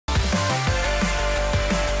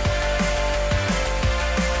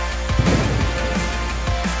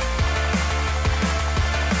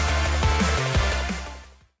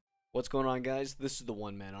going on, guys? This is the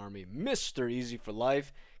one-man army, Mr. Easy for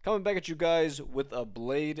Life, coming back at you guys with a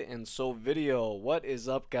Blade and Soul video. What is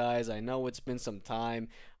up, guys? I know it's been some time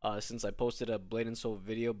since I posted a Blade and Soul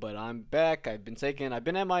video, but I'm back. I've been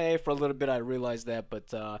MIA for a little bit. I realized that,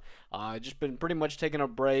 but I've just been pretty much taking a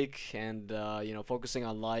break and focusing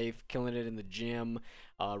on life, killing it in the gym,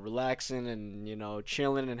 relaxing and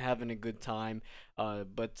chilling and having a good time.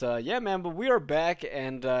 Yeah, man, but we are back,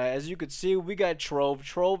 and as you could see, we got Trove.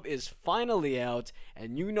 Trove is finally out,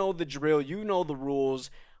 and you know the drill, you know the rules.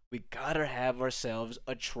 We gotta have ourselves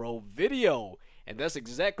a Trove video, and that's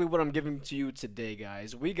exactly what I'm giving to you today,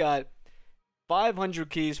 guys. We got 500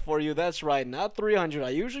 keys for you. That's right, not 300. I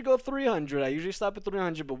usually go 300. I usually stop at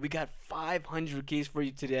 300, but we got 500 keys for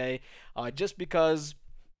you today, just because,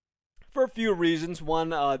 for a few reasons.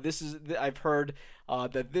 One, I've heard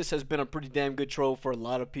that this has been a pretty damn good trove for a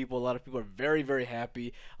lot of people. A lot of people are very, very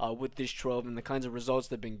happy with this trove and the kinds of results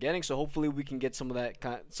they've been getting. So hopefully we can get some of that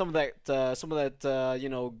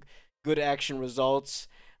good action results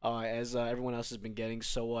as everyone else has been getting.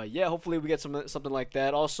 So yeah, hopefully we get something like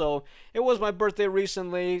that. Also, it was my birthday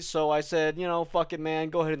recently, so I said, fuck it, man,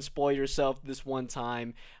 go ahead and spoil yourself this one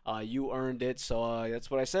time. You earned it. So that's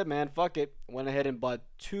what I said, man. Fuck it. Went ahead and bought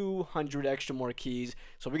 200 extra more keys.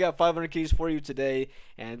 So we got 500 keys for you today.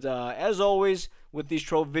 And as always with these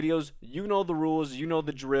Trove videos, you know the rules, you know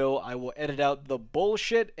the drill. I will edit out the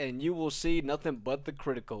bullshit and you will see nothing but the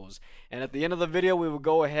criticals. And at the end of the video, we will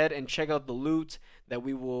go ahead and check out the loot that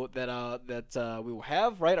we will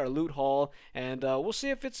have, right? Our loot haul, and we'll see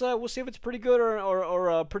if it's pretty good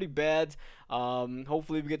or pretty bad.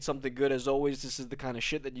 Hopefully we get something good. As always, this is the kind of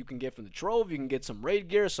shit that you can get from the Trove. You can get some raid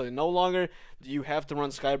gear, so no longer do you have to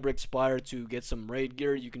run Skybrick Spire to get some raid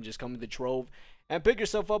gear. You can just come to the Trove and pick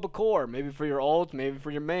yourself up a core, maybe for your ult, maybe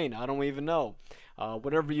for your main. I don't even know.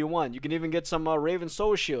 Whatever you want. You can even get some Raven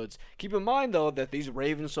Soul Shields. Keep in mind, though, that these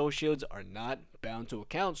Raven Soul Shields are not bound to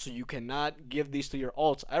account, so you cannot give these to your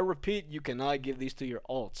ults. I repeat, you cannot give these to your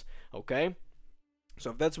ults, okay? So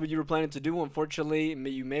if that's what you were planning to do, unfortunately,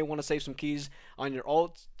 you may want to save some keys on your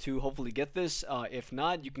ult to hopefully get this. If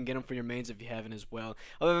not, you can get them for your mains if you haven't as well.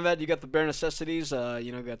 Other than that, you got the bare necessities.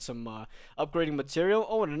 Got some upgrading material.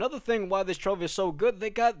 Oh, and another thing why this trophy is so good, they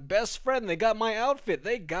got best friend. They got my outfit.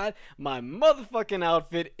 They got my motherfucking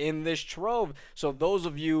outfit in this trove. So those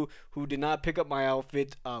of you who did not pick up my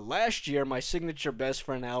outfit last year, my signature best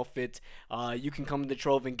friend outfit, you can come to the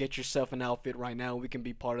trove and get yourself an outfit right now. We can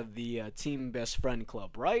be part of the team best friend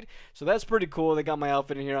club, right? So that's pretty cool. They got my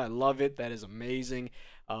outfit in here. I love it. That is amazing.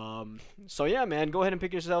 So yeah, man, go ahead and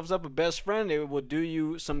pick yourselves up a best friend. It will do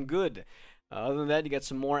you some good. Other than that, you got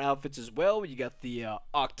some more outfits as well. You got the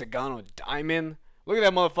octagonal diamond. Look at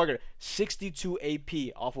that motherfucker. 62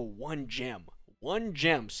 AP off of one gem. One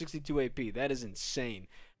gem, 62 AP. That is insane.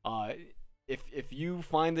 If you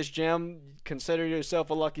find this gem, consider yourself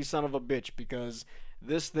a lucky son of a bitch, because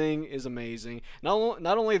this thing is amazing.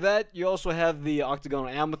 Not only that, you also have the octagonal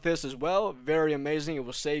amethyst as well. Very amazing. It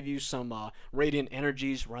will save you some radiant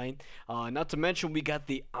energies, right? Not to mention, we got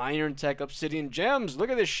the iron tech obsidian gems. Look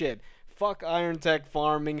at this shit. Fuck iron tech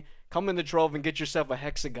farming. Come in the Trove and get yourself a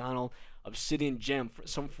hexagonal obsidian gem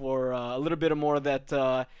for a little bit more of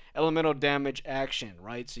that elemental damage action,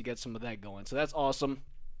 right? So you get some of that going. So that's awesome.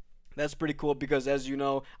 That's pretty cool, because as you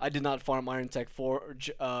know, I did not farm iron tech for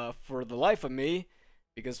the life of me,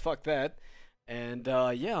 because fuck that. And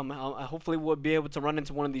yeah, I hopefully will be able to run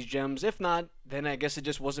into one of these gems. If not, then I guess it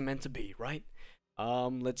just wasn't meant to be, right?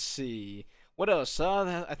 Let's see. What else?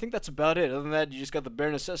 I think that's about it. Other than that, you just got the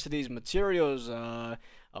bare necessities, materials.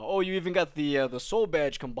 Oh, you even got the soul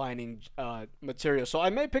badge combining material. So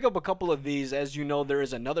I may pick up a couple of these. As you know, there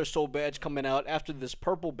is another soul badge coming out after this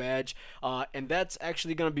purple badge, and that's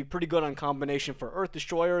actually going to be pretty good on combination for Earth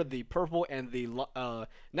Destroyer, the purple, and the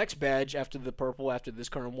next badge after the purple, after this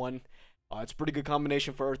current one. It's a pretty good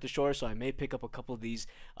combination for Earth Destroyer, so I may pick up a couple of these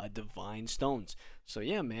Divine Stones. So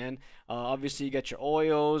yeah, man. Obviously, you got your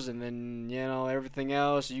oils, and then, everything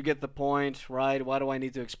else. You get the point, right? Why do I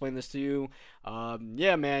need to explain this to you?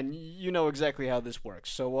 Yeah, man, you know exactly how this works.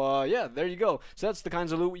 So yeah, there you go. So that's the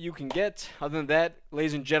kinds of loot you can get. Other than that,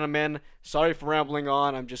 ladies and gentlemen, sorry for rambling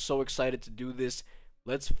on. I'm just so excited to do this.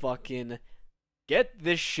 Let's fucking get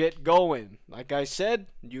this shit going. Like I said,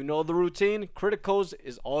 you know the routine. Criticals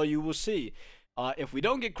is all you will see. If we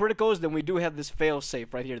don't get criticals, then we do have this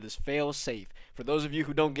fail-safe right here. This fail-safe. For those of you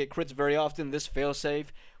who don't get crits very often, this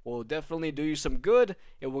fail-safe will definitely do you some good.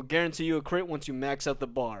 It will guarantee you a crit once you max out the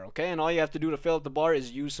bar, okay? And all you have to do to fill out the bar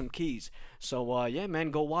is use some keys. So, yeah, man,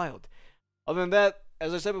 go wild. Other than that,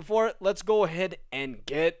 as I said before, let's go ahead and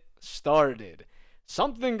get started.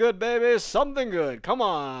 Something good, baby. Something good. Come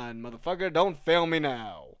on, motherfucker. Don't fail me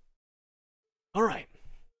now. All right.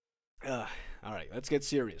 All right. Let's get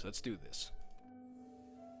serious. Let's do this.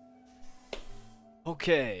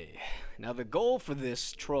 Okay. Now, the goal for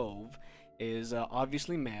this Trove is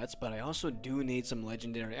obviously mats, but I also do need some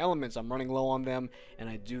legendary elements. I'm running low on them, and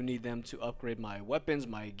I do need them to upgrade my weapons,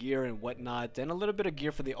 my gear, and whatnot, and a little bit of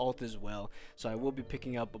gear for the ult as well. So I will be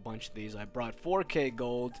picking up a bunch of these. I brought 4k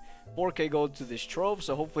gold to this Trove,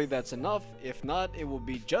 so hopefully that's enough. If not, it will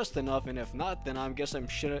be just enough, and if not, then I guess I'm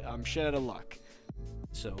shit out of luck.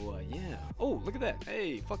 So yeah. Oh, look at that.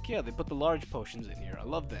 Hey, fuck yeah, they put the large potions in here. I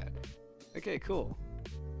love that. Okay, cool.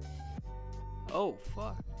 Oh,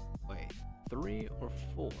 fuck. Wait. 3 or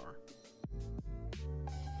 4?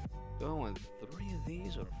 Do I want 3 of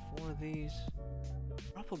these or 4 of these?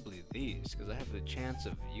 Probably these, because I have the chance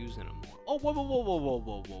of using them more. Oh, whoa, whoa, whoa, whoa, whoa,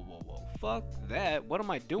 whoa, whoa, whoa, whoa. Fuck that. What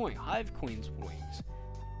am I doing? Hive Queen's wings.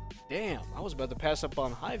 Damn, I was about to pass up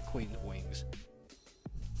on Hive Queen's wings.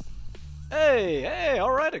 Hey, hey,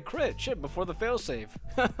 alright, a crit. Shit, before the failsafe.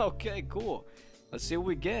 Okay, cool. Let's see what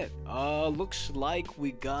we get. Looks like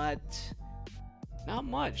we got... not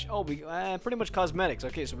much. Oh, we pretty much cosmetics.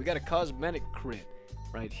 Okay, so we got a cosmetic crit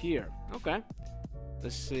right here. Okay.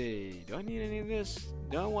 Let's see. Do I need any of this?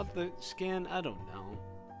 Do I want the skin? I don't know.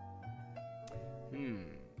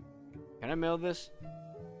 Can I mail this?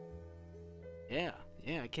 Yeah.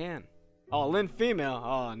 Yeah, I can. Oh, Lynn female.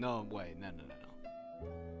 Oh, no. Wait. No, no, no,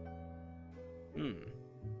 no.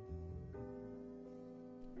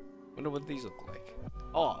 Wonder what these look like.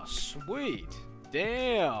 Oh, sweet.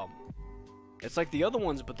 Damn. It's like the other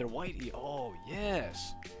ones, but they're white. Oh,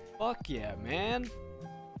 yes. Fuck yeah, man.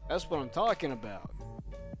 That's what I'm talking about.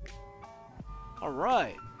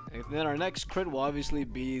 Alright. And then our next crit will obviously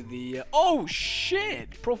be the... oh,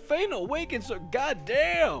 shit! Profane Awakens. So,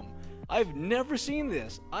 goddamn! I've never seen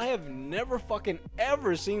this. I have never fucking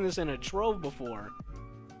ever seen this in a Trove before.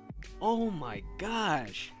 Oh my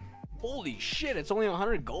gosh. Holy shit, it's only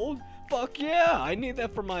 100 gold? Fuck yeah! I need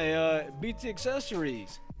that for my BT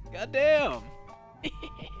accessories. Goddamn!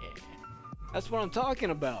 That's what I'm talking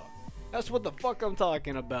about. That's what the fuck I'm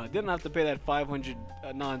talking about. Didn't have to pay that 500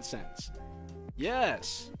 nonsense.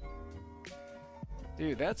 Yes!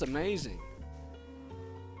 Dude, that's amazing.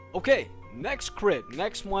 Okay, next crit.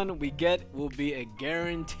 Next one we get will be a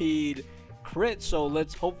guaranteed crit, so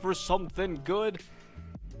let's hope for something good.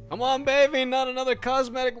 Come on, baby, not another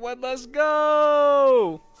cosmetic one. Let's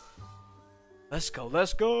go! Let's go,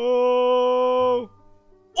 let's go!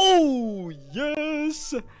 Oh,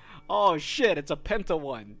 yes! Oh, shit, it's a penta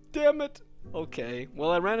one. Damn it. Okay,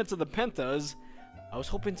 well, I ran into the pentas. I was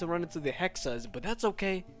hoping to run into the hexas, but that's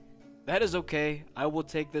okay. That is okay. I will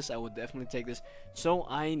take this. I will definitely take this. So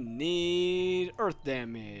I need earth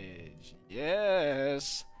damage.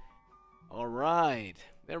 Yes. All right.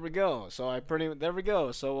 There we go. So there we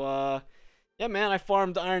go. So yeah, man, I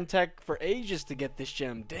farmed Iron Tech for ages to get this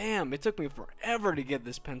gem. Damn, it took me forever to get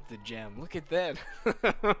this penta gem. Look at that.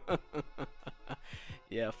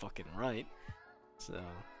 Yeah, fucking right. So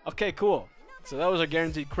okay, cool. So that was a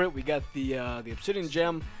guaranteed crit. We got the obsidian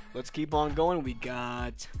gem. Let's keep on going. We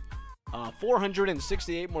got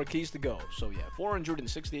 468 more keys to go. So yeah,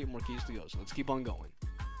 468 more keys to go. So let's keep on going.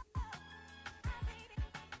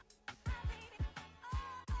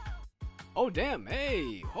 Oh damn!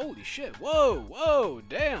 Hey, holy shit! Whoa, whoa,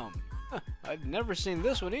 damn! Huh, I've never seen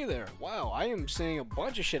this one either. Wow, I am seeing a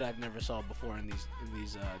bunch of shit I've never saw before in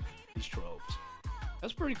these troves.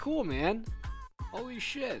 That's pretty cool, man. Holy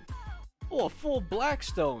shit! Oh, a full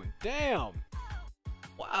Blackstone. Damn!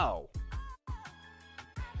 Wow.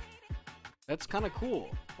 That's kind of cool.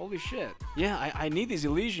 Holy shit. Yeah, I need these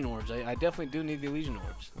Elysian orbs. I definitely do need the Elysian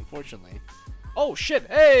orbs, unfortunately. Oh, shit.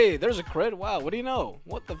 Hey, there's a crit. Wow, what do you know?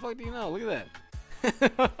 What the fuck do you know? Look at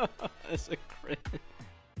that. That's a crit.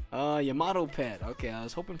 Yamato pet. Okay, I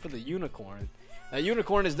was hoping for the unicorn. That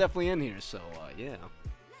unicorn is definitely in here, so, yeah.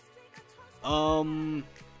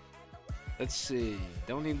 Let's see.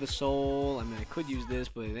 Don't need the soul. I mean, I could use this,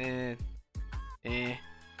 but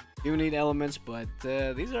do need elements, but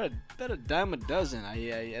these are about a dime a dozen.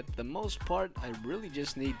 At the most part, I really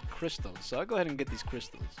just need crystals. So I'll go ahead and get these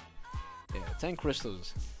crystals. Yeah, 10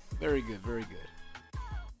 crystals. Very good, very good.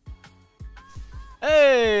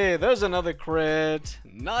 Hey, there's another crit.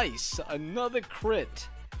 Nice, another crit.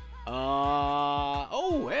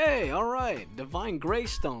 Oh, hey, all right. Divine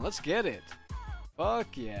Greystone. Let's get it.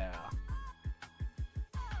 Fuck yeah.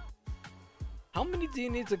 How many do you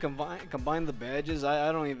need to combine the badges? I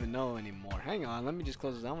don't even know anymore. Hang on, let me just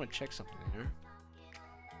close this. I want to check something here.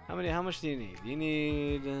 How much do you need? You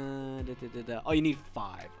need oh, you need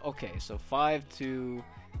 5. Okay, so 5 to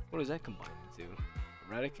what does that combine into?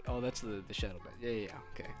 Erratic? Oh, that's the shadow band. Yeah.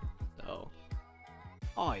 Okay. So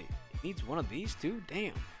oh, it needs one of these too?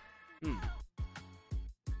 Damn.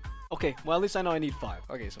 Okay, well at least I know I need 5.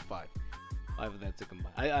 Okay, so 5. 5 of that to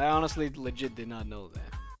combine. I honestly legit did not know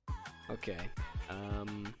that. Okay.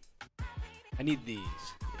 I need these.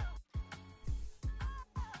 Yeah.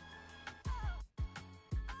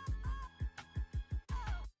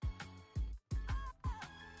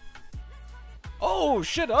 Oh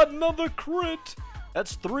shit, another crit!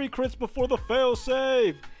 That's 3 crits before the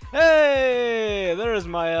failsafe! Hey! There's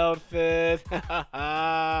my outfit!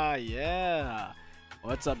 Yeah!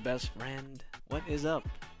 What's up, best friend? What is up?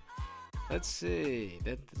 Let's see.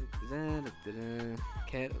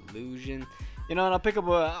 Cat illusion. You know, and I'll pick up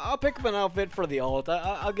an outfit for the alt.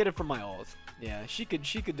 I'll get it for my alt. Yeah, she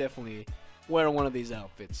could definitely wear one of these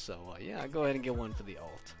outfits. So yeah, go ahead and get one for the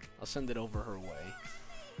alt. I'll send it over her way.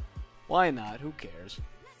 Why not? Who cares?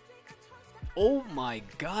 Oh my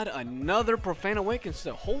god, another Profane Awaken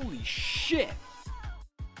still. Holy shit!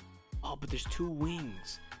 Oh, but there's 2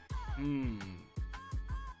 wings.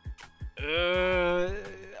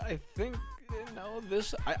 I think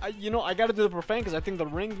this. I gotta do the Profane because I think the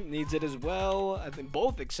ring needs it as well. I think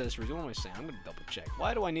both accessories. What am I saying? I'm gonna double check.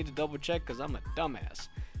 Why do I need to double check? Because I'm a dumbass.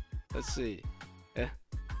 Let's see.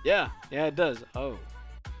 Yeah, it does. Oh,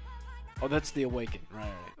 that's the Awaken.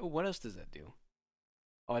 Right. Oh, what else does that do?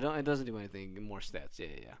 Oh, it doesn't do anything. More stats.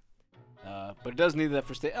 Yeah. But it does need that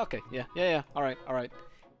for state. Okay. Yeah. All right.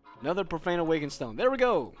 Another Profane Awaken stone. There we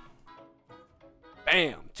go.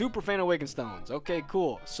 Bam! 2 Profane Awaken stones. Okay,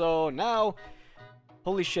 cool. So now,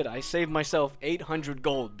 holy shit! I saved myself 800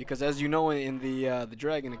 gold because, as you know, in the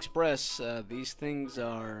Dragon Express, these things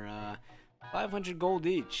are 500 gold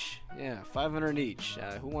each. Yeah, 500 each.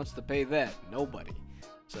 Who wants to pay that? Nobody.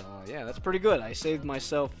 So yeah, that's pretty good. I saved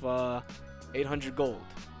myself 800 gold.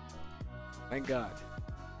 Thank God.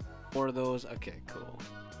 More of those. Okay, cool.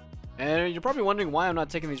 And you're probably wondering why I'm not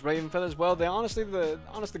taking these Raven Feathers. Well, the honest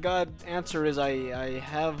to God answer is I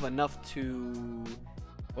have enough to.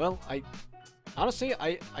 Well, I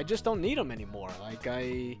just don't need them anymore. Like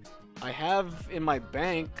I have in my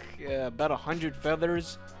bank about 100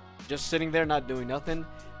 feathers, just sitting there not doing nothing.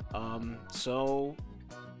 So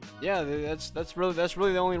yeah, that's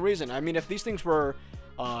really the only reason. I mean, if these things were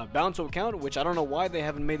bound to account, which I don't know why they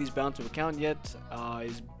haven't made these bound to account yet,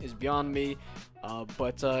 is beyond me.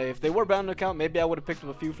 But if they were bound to account, maybe I would have picked up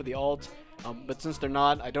a few for the alt. But since they're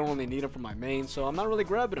not, I don't really need them for my main, so I'm not really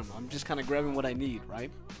grabbing them. I'm just kind of grabbing what I need,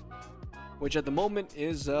 right? Which at the moment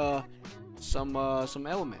is some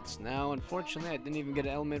elements. Now, unfortunately, I didn't even get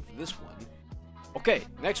an element for this one. Okay,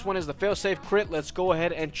 next one is the failsafe crit. Let's go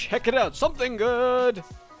ahead and check it out. Something good.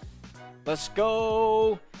 Let's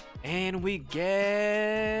go. And we get...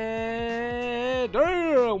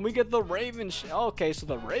 Damn! We get the Raven... Okay, so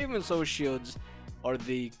the Raven Soul Shields are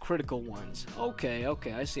the critical ones. Okay,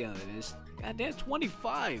 I see how that is. God damn,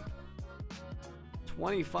 25!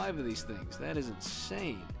 25 of these things. That is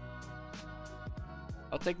insane.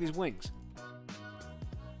 I'll take these wings.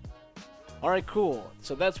 Alright, cool.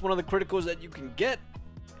 So that's one of the criticals that you can get.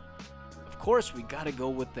 Of course, we gotta go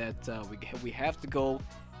with that... we have to go...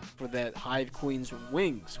 for that Hive Queen's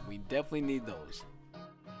wings. We definitely need those.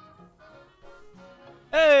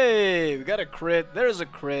 Hey, we got a crit. There's a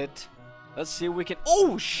crit. Let's see if we can...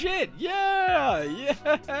 Oh, shit. Yeah.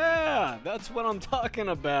 That's what I'm talking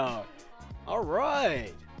about. All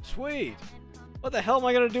right. Sweet. What the hell am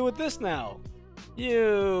I going to do with this now?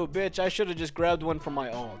 You bitch. I should have just grabbed one from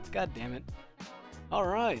my alt. God damn it. All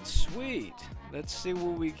right. Sweet. Let's see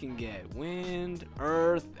what we can get. Wind,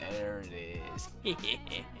 earth. There it is.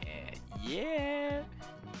 Yeah.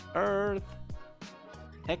 Earth.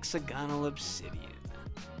 Hexagonal obsidian.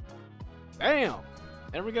 Bam.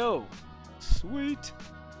 There we go. Sweet.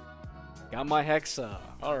 Got my hexa.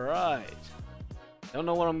 Alright. Don't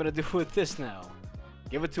know what I'm going to do with this now.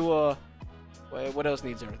 Give it to a... Wait, what else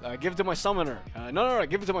needs earth? Give it to my summoner. No.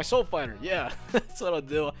 Give it to my soul fighter. Yeah. That's what I'll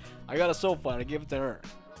do. I got a soul fighter. Give it to her.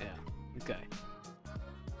 Yeah. Okay.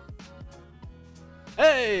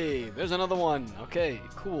 Hey, there's another one. Okay,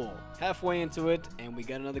 cool. Halfway into it, and we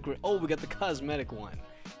got another. Oh, we got the cosmetic one.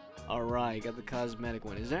 All right, got the cosmetic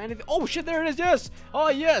one. Is there anything? Oh shit, there it is. Yes. Oh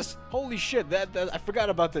yes. Holy shit. That I forgot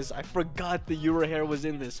about this. I forgot the Euro hair was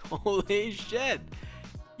in this. Holy shit.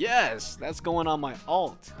 Yes, that's going on my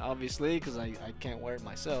alt, obviously, because I can't wear it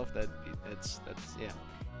myself. That's yeah.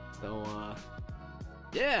 So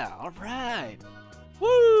yeah. All right.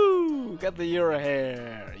 Woo! Got the Euro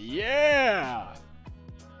hair. Yeah.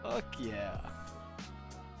 Fuck yeah.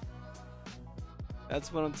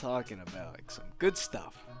 That's what I'm talking about. Like some good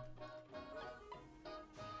stuff.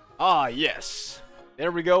 Ah, yes.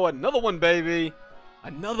 There we go. Another one, baby.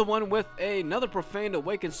 Another one with another Profane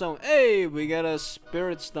Awakened Stone. Hey, we got a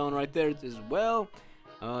Spirit Stone right there as well.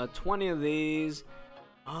 20 of these.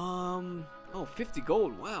 Oh, 50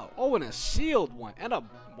 gold. Wow. Oh, and a sealed one. And a,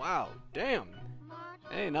 wow, damn.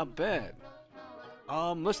 Hey, not bad.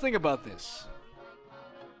 Let's think about this.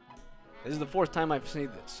 This is the 4th time I've seen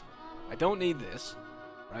this. I don't need this,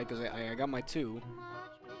 right? Because I got my 2.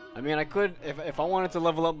 I mean, I could, if I wanted to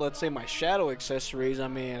level up, let's say, my shadow accessories, I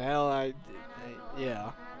mean, hell,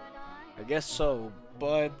 yeah. I guess so.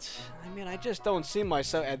 But, I mean, I just don't see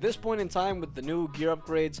myself, at this point in time with the new gear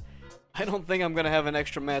upgrades, I don't think I'm going to have an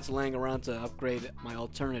extra mats laying around to upgrade my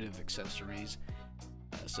alternative accessories.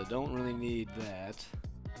 So don't really need that.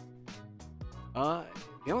 The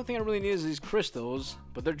only thing I really need is these crystals,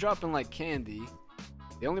 but they're dropping like candy.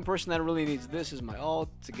 The only person that really needs this is my ult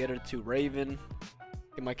to get her to Raven.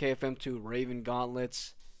 Get my KFM to Raven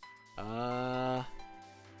gauntlets. Let's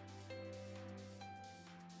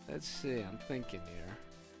see, I'm thinking here.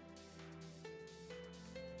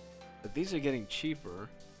 But these are getting cheaper.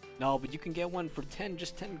 No, but you can get one for 10,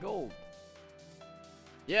 just 10 gold.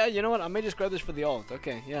 Yeah, you know what? I may just grab this for the ult.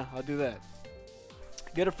 Okay, yeah, I'll do that.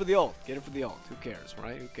 Get it for the ult. Get it for the ult. Who cares,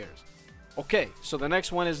 right? Who cares? Okay, so the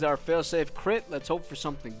next one is our failsafe crit. Let's hope for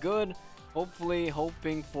something good. Hopefully,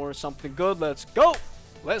 hoping for something good. Let's go!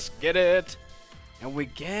 Let's get it! And we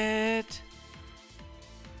get...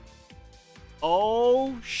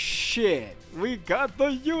 Oh, shit. We got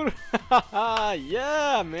the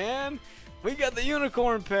yeah, man. We got the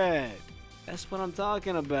unicorn pet. That's what I'm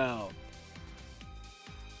talking about.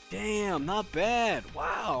 Damn, not bad.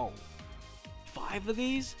 Wow. 5 of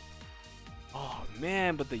these? Oh,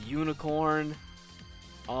 man, but the unicorn.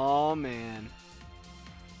 Oh, man.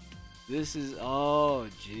 This is... Oh,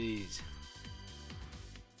 jeez.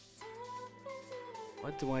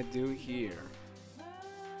 What do I do here?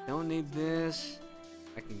 Don't need this.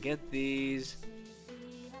 I can get these.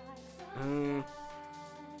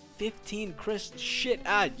 15 crystals. Shit.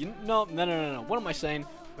 No. What am I saying?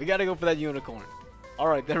 We gotta go for that unicorn.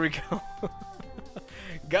 Alright, there we go.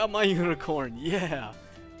 Got my unicorn. Yeah.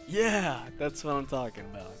 Yeah. That's what I'm talking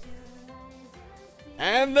about.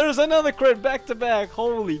 And there's another crit back to back.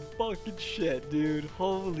 Holy fucking shit, dude.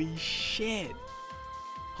 Holy shit.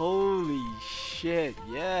 Holy shit.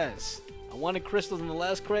 Yes. I wanted crystals in the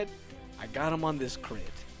last crit. I got them on this crit.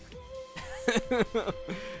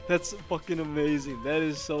 That's fucking amazing. That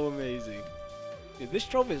is so amazing. Dude, this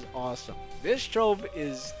Trove is awesome. This Trove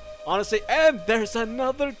is honestly, and there's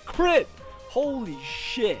another crit. Holy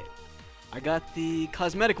shit. I got the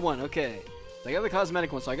cosmetic one. Okay. So I got the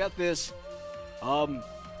cosmetic one. So I got this.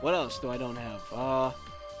 What else do I don't have?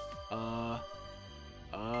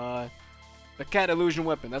 The cat illusion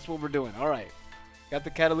weapon. That's what we're doing. Alright. Got the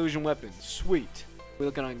cat illusion weapon. Sweet. We're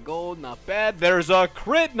looking on gold. Not bad. There's a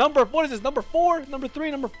crit. What is this? Number 4? Number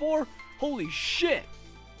 3? Number 4? Holy shit.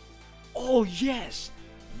 Oh, yes.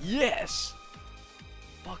 Yes.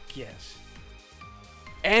 Fuck yes.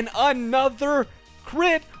 And another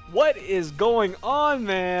crit. What is going on,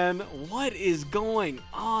 man? What is going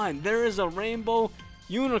on? There is a rainbow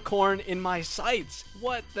unicorn in my sights.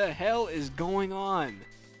 What the hell is going on?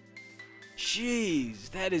 Jeez,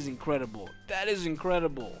 that is incredible. That is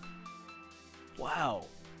incredible. Wow.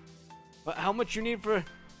 But how much you need for...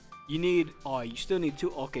 You need... Oh, you still need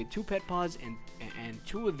 2... Okay, 2 pet pods and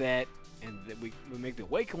 2 of that. And we make the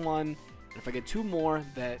awaken one. And if I get 2 more,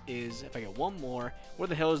 that is... If I get 1 more, where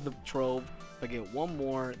the hell is the Trove? If I get 1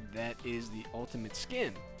 more, that is the ultimate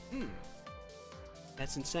skin.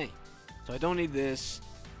 That's insane. So I don't need this.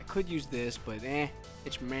 I could use this, but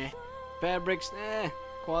it's meh. Fabrics,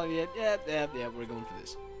 quality, yeah, we're going for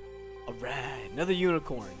this. Alright, another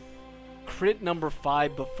unicorn. Crit number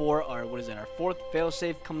 5 before our, what is that, our 4th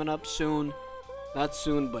failsafe coming up soon. Not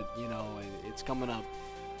soon, but, you know, it's coming up.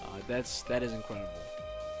 That is incredible.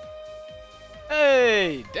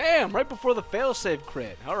 Hey, damn, right before the failsafe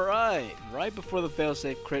crit. Alright, right before the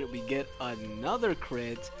failsafe crit, we get another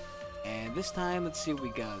crit. And this time, let's see what we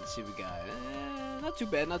got. Not too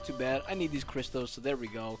bad, not too bad. I need these crystals, so there we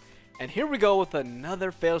go. And here we go with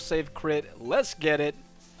another failsafe crit. Let's get it.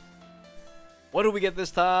 What do we get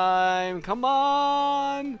this time? Come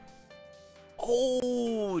on!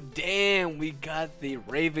 Oh, damn, we got the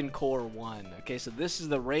Ravencore one. Okay, so this is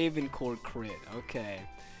the Ravencore crit. Okay.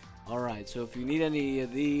 Alright, so if you need any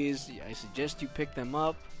of these, I suggest you pick them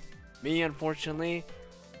up. Me, unfortunately,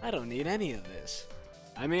 I don't need any of this.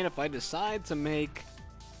 I mean, if I decide to make,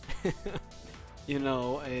 you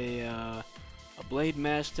know, a Blade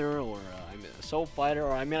Master or I mean, a Soul Fighter,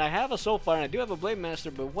 or I mean I have a Soul Fighter and I do have a Blade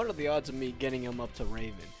Master, but what are the odds of me getting him up to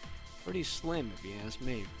Raven? Pretty slim if you ask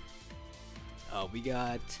me. We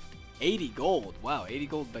got 80 gold. Wow, 80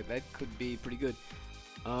 gold, but that could be pretty good.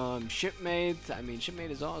 Shipmate, I mean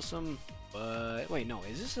Shipmate is awesome, but wait, no,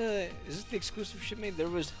 is this the exclusive Shipmate? There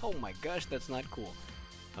was, oh my gosh, that's not cool.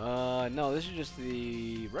 No, this is just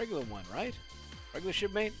the regular one, right? Regular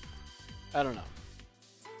Shipmate? I don't know.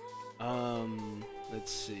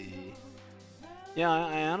 Let's see. Yeah,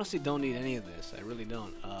 I honestly don't need any of this. I really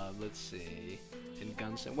don't. Let's see. In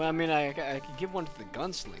Gunslinger. Well, I mean, I could give one to the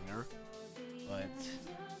Gunslinger, but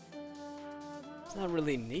it's not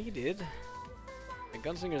really needed. The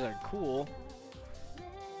Gunslingers are cool.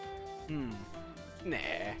 Nah.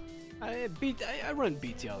 I run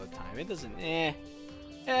BT all the time. It doesn't. I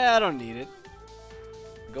don't need it.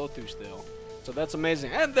 Go through still. So that's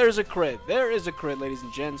amazing. And there's a crit. There is a crit, ladies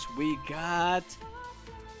and gents. We got.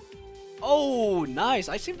 Oh, nice.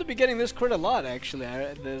 I seem to be getting this crit a lot, actually.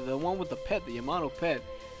 The one with the pet, the Yamato pet.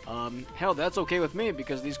 Hell, that's okay with me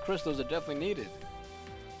because these crystals are definitely needed.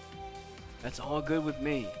 That's all good with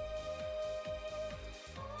me.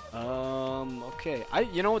 Okay.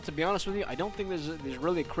 You know what? To be honest with you, I don't think there's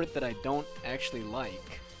really a crit that I don't actually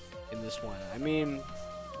like in this one. I mean,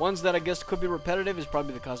 ones that I guess could be repetitive is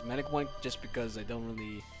probably the cosmetic one, just because I don't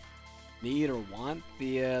really need or want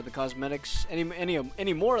the cosmetics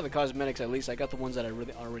any more of the cosmetics. At least I got the ones that I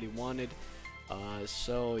really already wanted.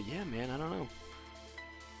 So yeah, man, I don't know.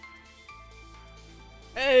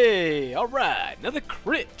 Hey, all right, another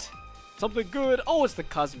crit. Something good. Oh, it's the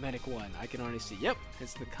cosmetic one. I can already see. Yep,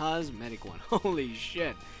 it's the cosmetic one. Holy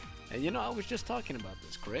shit. And you know, I was just talking about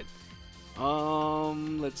this crit.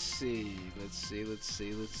 Let's see.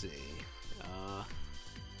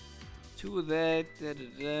 Two of that.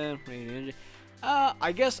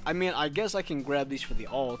 I guess I can grab these for the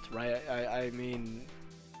alt, right? I mean,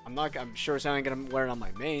 I'm sure it's not gonna wear it on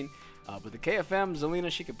my main. But the KFM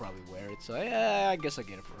Zelina, she could probably wear it. So yeah, I guess I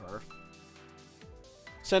get it for her.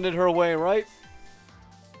 Send it her way, right?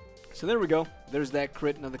 So there we go. There's that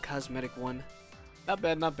crit, another cosmetic one. Not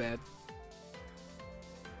bad, not bad.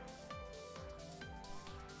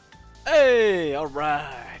 Hey,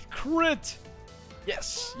 alright. Crit!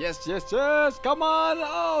 Yes, yes, yes, yes! Come on!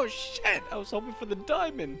 Oh, shit! I was hoping for the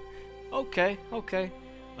diamond. Okay, okay.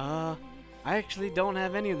 I actually don't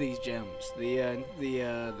have any of these gems. The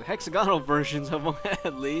hexagonal versions of them,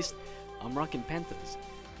 at least. I'm rocking pentas.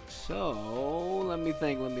 So, let me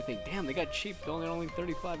think. Damn, they got cheap. They're only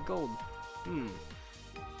 35 gold.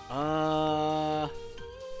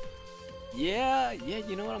 Yeah,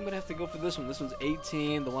 you know what? I'm gonna have to go for this one. This one's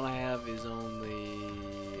 18. The one I have is only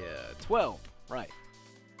 12. Right.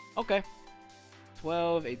 Okay.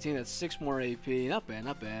 12, 18. That's 6 more AP. Not bad,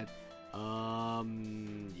 not bad.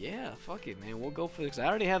 Yeah, fuck it, man. We'll go for this. I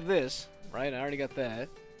already have this, right? I already got that.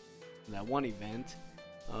 That one event.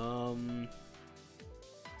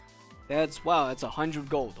 Wow, that's 100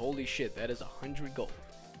 gold. Holy shit, that is 100 gold.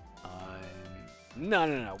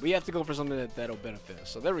 No. We have to go for something that'll benefit us.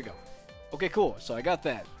 So there we go. Okay, cool. So I got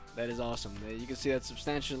that. That is awesome. You can see that's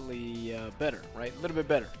substantially better, right? A little bit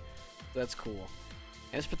better. That's cool.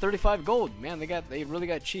 As for 35 gold, man, they really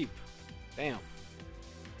got cheap. Damn.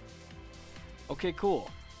 Okay,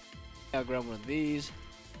 cool. I'll grab one of these.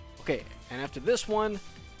 Okay, and after this one,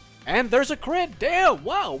 and there's a crit. Damn!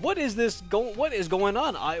 Wow, what is going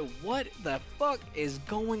on? What the fuck is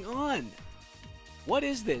going on? What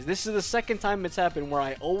is this? This is the second time it's happened where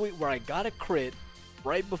I got a crit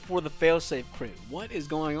right before the failsafe crit. What is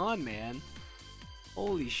going on, man?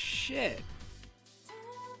 Holy shit.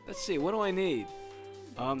 Let's see, what do I need?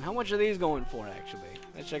 How much are these going for, actually?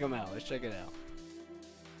 Let's check them out. Let's check it out.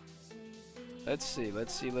 Let's see.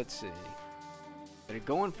 They're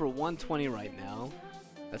going for 120 right now.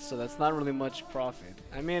 So that's not really much profit.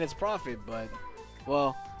 I mean, it's profit, but,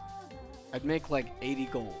 well, I'd make like 80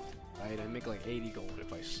 gold, right? I'd make like 80 gold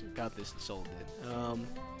if I got this and sold it.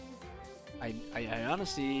 I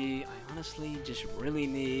honestly just really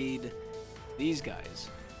need these guys.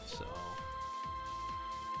 So,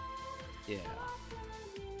 yeah.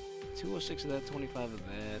 206 of that, 25 of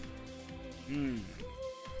that.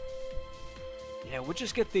 Yeah, we'll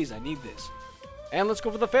just get these. I need this. And let's go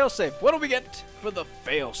for the failsafe. What do we get for the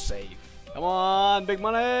failsafe? Come on, big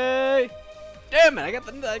money! Damn it! I got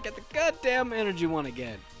the goddamn energy one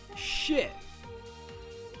again. Shit!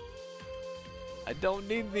 I don't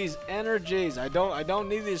need these energies. I don't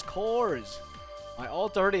need these cores. My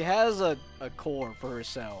ult already has a core for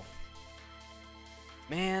herself.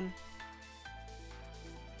 Man.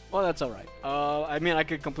 Well, that's alright. I mean, I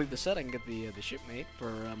could complete the set. I can get the shipmate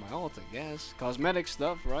for my ult, I guess. Cosmetic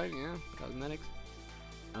stuff, right? Yeah, cosmetics.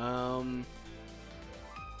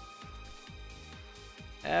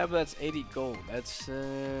 Yeah, but that's 80 gold. That's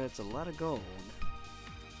a lot of gold.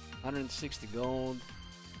 160 gold.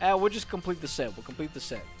 We'll just complete the set. We'll complete the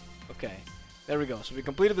set. Okay. There we go. So we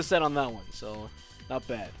completed the set on that one. So, not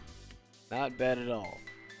bad. Not bad at all.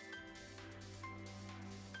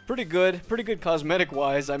 Pretty good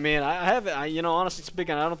cosmetic-wise. I mean, you know, honestly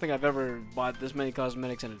speaking, I don't think I've ever bought this many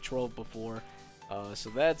cosmetics in a Trove before. So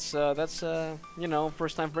that's you know,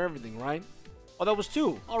 first time for everything, right? Oh, that was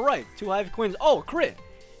 2. All right, 2 Hive Queens. Oh, crit.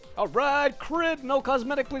 All right, crit. No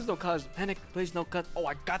cosmetic, please. No cosmetic, please. No cos. Oh,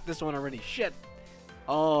 I got this one already. Shit.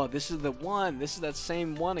 Oh, this is the one. This is that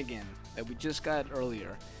same one again that we just got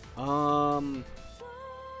earlier.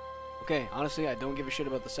 Okay, honestly, I don't give a shit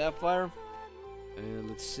about the sapphire.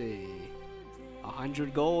 Let's see,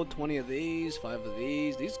 100 gold, 20 of these, 5 of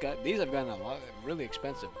these. These have gotten a lot, really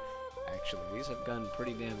expensive. Actually, these have gotten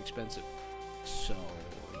pretty damn expensive. So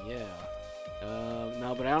yeah,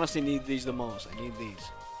 no, but I honestly need these the most. I need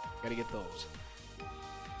these. Gotta get those.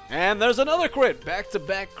 And there's another crit,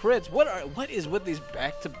 back-to-back crits. What is with these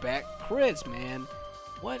back-to-back crits, man?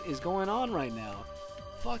 What is going on right now?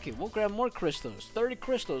 Fuck it, we'll grab more crystals. 30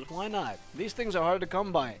 crystals, why not? These things are hard to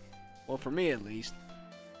come by. Well, for me at least.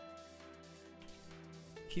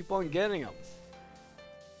 Keep on getting them.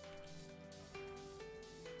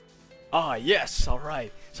 Ah, yes,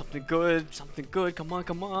 alright. Something good, something good. Come on,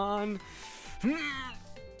 come on.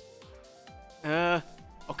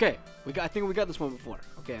 Okay. I think we got this one before.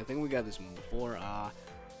 Okay, I think we got this one before.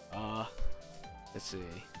 Let's see.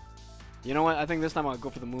 You know what? I think this time I'll go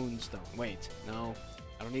for the moonstone. Wait, no.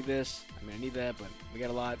 I don't need this. I mean, I need that, but we got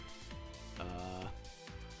a lot.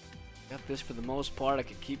 Got this for the most part. I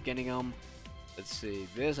can keep getting them. Let's see.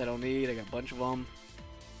 This I don't need. I got a bunch of them.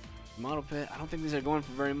 Model pet. I don't think these are going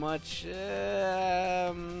for very much.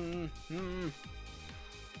 I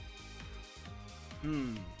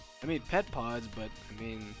mean, pet pods, but I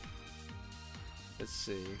mean, let's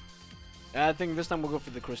see. I think this time we'll go for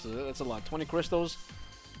the crystals. That's a lot. 20 crystals.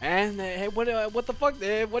 And hey, what the fuck?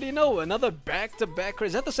 What do you know? Another back-to-back crit.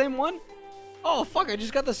 Is that the same one? Oh fuck! I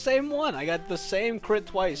just got the same one. I got the same crit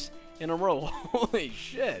twice in a row. Holy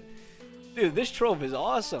shit, dude! This Trove is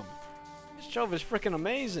awesome. This Trove is freaking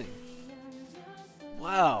amazing.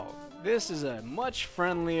 Wow, this is a much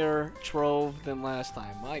friendlier Trove than last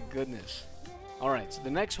time. My goodness. All right, so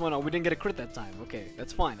the next one. Oh, we didn't get a crit that time. Okay,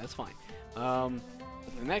 that's fine. That's fine.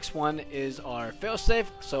 The next one is our failsafe.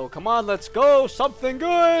 So come on, let's go. Something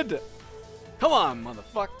good. Come on,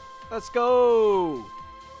 motherfucker. Let's go.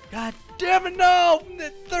 God damn it, no! The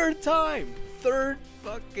third time. Third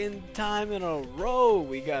fucking time in a row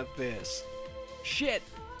we got this. Shit.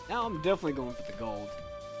 Now I'm definitely going for the gold.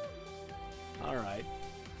 Alright.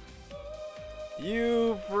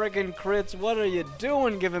 You friggin' crits, what are you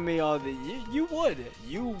doing giving me all the... You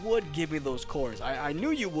would give me those cores. I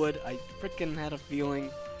knew you would. I freaking had a feeling.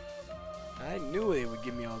 I knew they would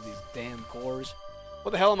give me all these damn cores.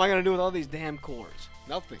 What the hell am I gonna do with all these damn cores?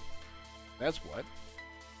 Nothing. That's what.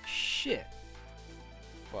 Shit.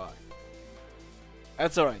 Fuck.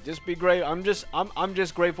 That's alright. Just be great. I'm just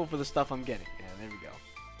grateful for the stuff I'm getting. Yeah, there we go.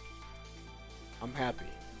 I'm happy.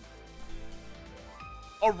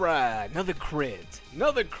 Alright, another crit.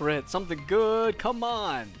 Another crit. Something good. Come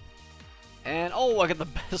on. And, oh, I got the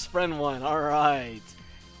best friend one. Alright.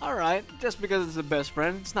 Alright. Just because it's the best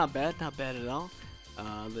friend. It's not bad. Not bad at all.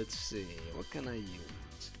 Let's see. What can I use?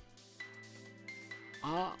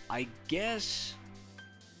 I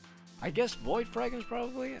guess Void Fragments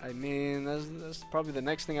probably. I mean, that's probably the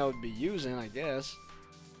next thing I would be using, I guess.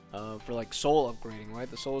 For like soul upgrading, right?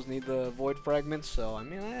 The souls need the Void Fragments, so I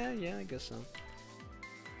mean, yeah, I guess so.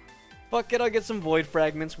 Fuck it, I'll get some Void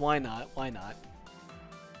Fragments. Why not? Why not?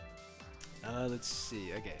 Let's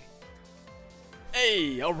see. Okay.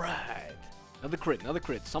 Hey, all right. Another crit. Another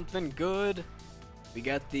crit. Something good. We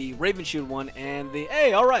got the Raven Shield one and the...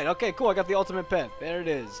 Hey, all right. Okay, cool. I got the ultimate pet. There it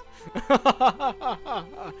is.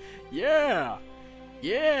 Yeah.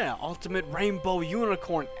 Yeah. Ultimate Rainbow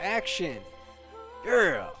Unicorn action.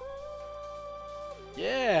 Yeah.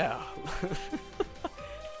 Yeah.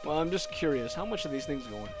 Well, I'm just curious. How much are these things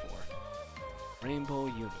going for? Rainbow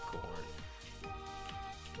Unicorn.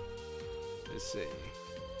 Let's see.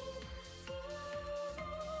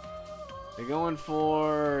 They're going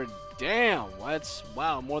for... Damn, that's...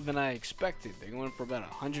 Wow, more than I expected. They're going for about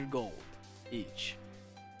 100 gold each.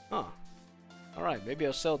 Huh. Alright, maybe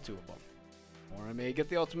I'll sell 2 of them. Or I may get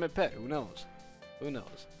the ultimate pet. Who knows? Who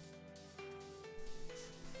knows?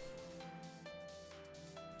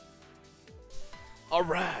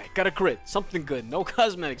 Alright, got a crit. Something good. No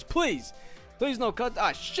cosmetics, please. Please no cut.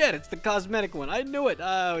 Ah, shit, it's the cosmetic one. I knew it.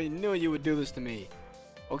 I knew you would do this to me.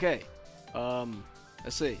 Okay.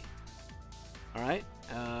 Let's see. Alright.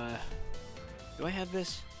 Do I have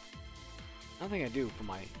this? I don't think I do for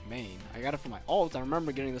my main. I got it for my ult. I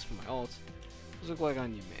remember getting this for my ult. What does it look like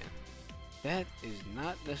on you, man? That is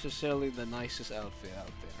not necessarily the nicest outfit out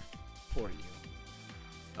there for you.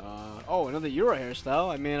 Oh, another Euro hairstyle.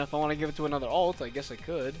 I mean, if I want to give it to another ult, I guess I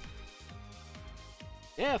could.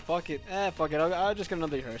 Yeah, fuck it. Fuck it. I'll just get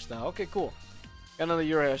another hairstyle. Okay, cool. Got another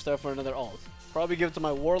Euro hairstyle for another ult. Probably give it to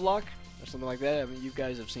my Warlock or something like that. I mean, you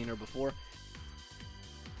guys have seen her before.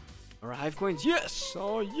 Alright, Hive Coins. Yes!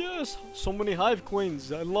 Oh, yes! So many Hive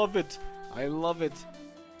Coins. I love it. I love it.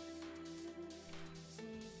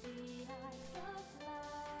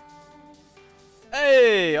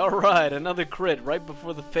 Hey! Alright, another crit right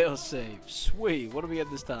before the failsafe. Sweet. What do we get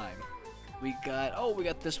this time? We got... Oh, we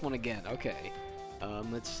got this one again. Okay.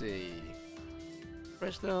 Let's see.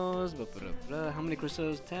 Crystals. How many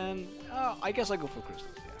crystals? 10? Oh, I guess I go for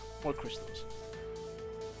crystals. Yeah. More crystals.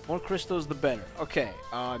 More crystals, the better. Okay.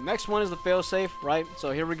 Next one is the failsafe, right?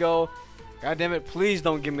 So here we go. God damn it. Please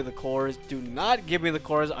don't give me the cores. Do not give me the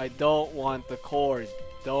cores. I don't want the cores.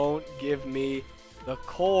 Don't give me the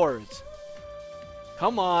cores.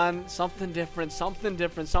 Come on. Something different. Something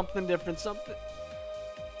different. Something different. Something.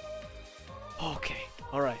 Okay.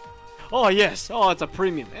 Alright. Oh, yes. Oh, it's a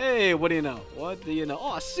premium. Hey, what do you know? What do you know?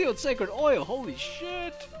 Oh, sealed sacred oil. Holy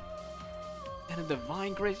shit. And a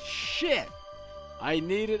divine grace. Shit. I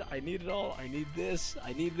need it. I need it all. I need this.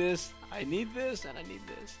 I need this. I need this. And I need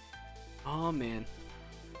this. Oh, man.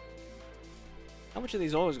 How much are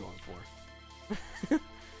these oils going for?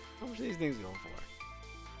 How much are these things going for?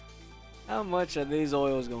 How much are these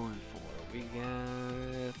oils going for? We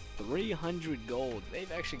got 300 gold.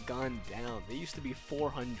 They've actually gone down. They used to be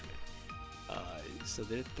 400. So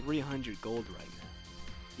they're 300 gold right now.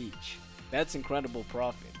 Each. That's incredible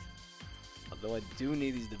profit. Although I do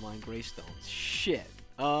need these divine grace stones. Shit.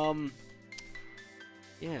 Yeah,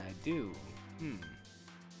 I do.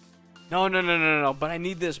 No. But I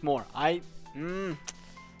need this more.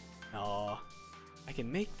 No. I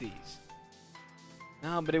can make these.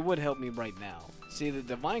 No, but it would help me right now. See, the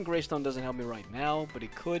divine grace stone doesn't help me right now, but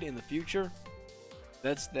it could in the future.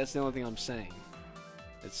 That's the only thing I'm saying.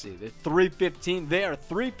 Let's see. They're 315. They are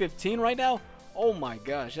 315 right now? Oh my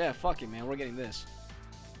gosh. Yeah, fuck it, man. We're getting this.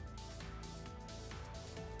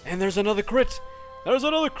 And there's another crit. There's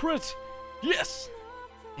another crit. Yes.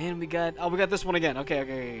 And we got... Oh, we got this one again.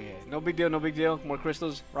 Okay. No big deal, no big deal. More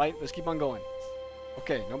crystals, right? Let's keep on going.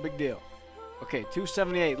 Okay, no big deal. Okay,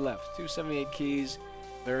 278 left. 278 keys.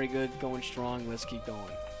 Very good. Going strong. Let's keep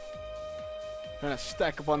going. Trying to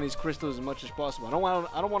stack up on these crystals as much as possible. I don't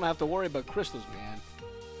want to have to worry about crystals, man.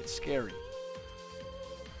 It's scary.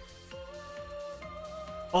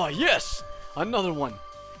 Oh, yes! Another one.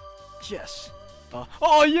 Yes.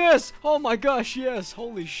 Oh, yes! Oh, my gosh, yes!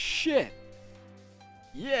 Holy shit!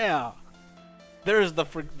 Yeah! There's the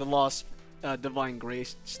lost divine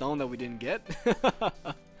grace stone that we didn't get.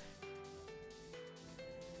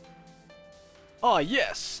 Oh,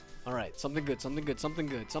 yes! Alright, something good, something good, something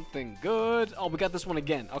good, something good. Oh, we got this one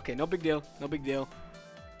again. Okay, no big deal, no big deal.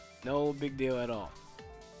 No big deal at all.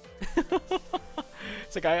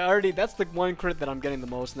 It's like that's the one crit that I'm getting the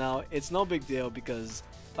most now. It's no big deal because,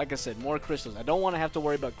 like I said, more crystals. I don't want to have to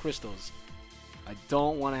worry about crystals. I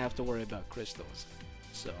don't want to have to worry about crystals.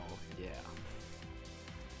 So, yeah.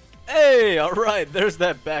 Hey, alright, there's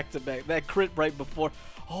that back-to-back. That crit right before.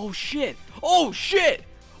 Oh, shit! Oh, shit!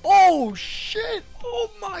 Oh, shit!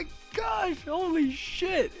 Oh, my gosh! Holy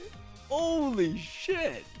shit! Holy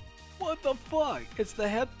shit! What the fuck? It's the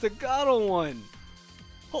heptagonal one!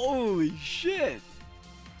 Holy shit!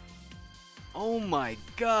 Oh my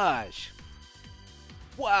gosh!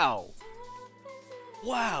 Wow!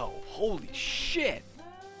 Wow! Holy shit!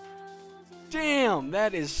 Damn,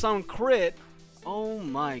 that is some crit! Oh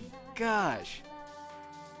my gosh!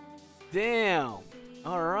 Damn!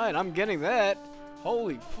 Alright, I'm getting that!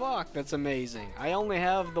 Holy fuck, that's amazing. I only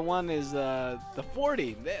have the one is the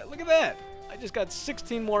 40. Look at that! I just got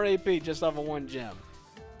 16 more AP just off of one gem.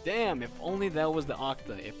 Damn, if only that was the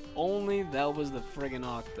Octa. If only that was the friggin'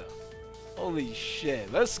 Octa. Holy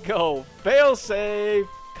shit. Let's go. Fail safe.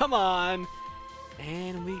 Come on.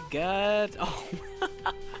 And we got... Oh.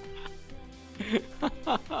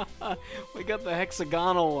 We got the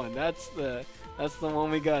hexagonal one. That's the one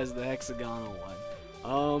we got is the hexagonal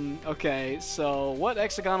one. Okay, so what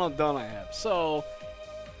hexagonal don't I have? So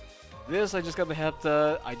this I just got the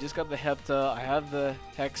hepta. I have the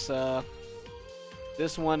hexa.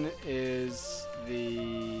 This one is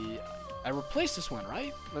the... I replaced this one,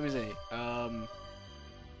 right? Let me see.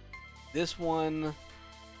 This one...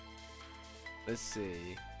 Let's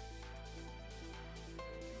see.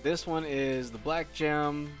 This one is the black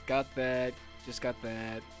gem. Got that. Just got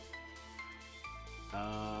that.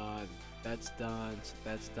 That's done. So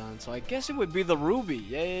that's done. So I guess it would be the ruby.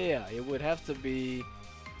 Yeah. It would have to be...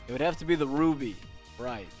 It would have to be the ruby.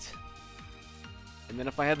 Right. And then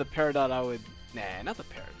if I had the Peridot, I would... Nah, not the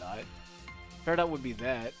Peridot. Peridot would be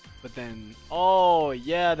that. But then... Oh,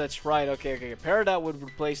 yeah, that's right. Okay. Peridot would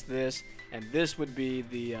replace this. And this would be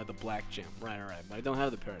the black gem. Right. But I don't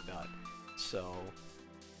have the Peridot. So...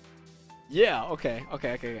 Yeah, okay. I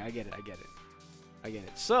get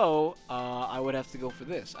it. So, I would have to go for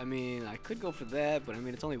this. I mean, I could go for that, but I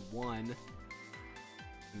mean, it's only one.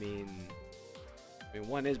 I mean,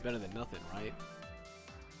 one is better than nothing, right?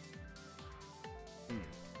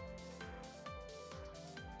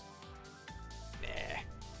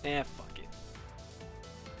 Nah, fuck it.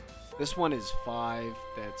 This one is 5,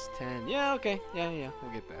 that's 10. Yeah, okay. Yeah,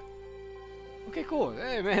 we'll get that. Okay, cool.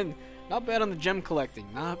 Hey, man, not bad on the gem collecting.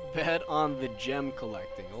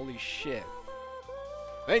 Holy shit.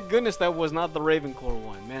 Thank goodness that was not the Ravenclaw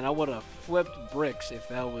one. Man, I would have flipped bricks if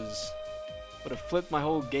that was... Would have flipped my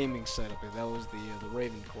whole gaming setup if that was the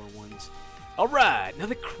Ravenclaw ones. Alright,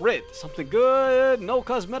 another crit. Something good. No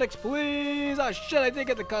cosmetics, please. Oh, shit, I did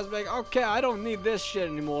get the cosmetic. Okay, I don't need this shit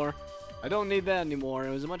anymore. I don't need that anymore.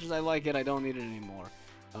 As much as I like it, I don't need it anymore.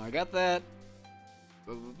 I got that.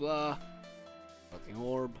 Blah, blah, blah. Fucking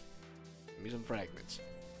orb. Give me some fragments.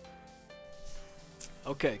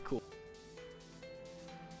 Okay, cool.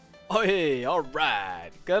 Oh, hey,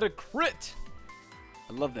 alright. Got a crit.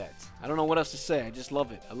 I love that. I don't know what else to say. I just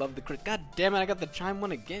love it. I love the crit. God damn it, I got the chime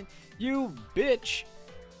one again. You bitch.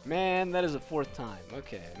 Man, that is the 4th time.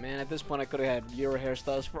 Okay, man, at this point I could have had Euro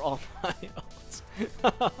hairstyles for all my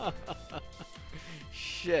ults.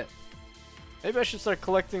 Shit. Maybe I should start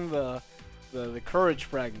collecting the courage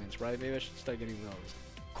fragments, right? Maybe I should start getting those.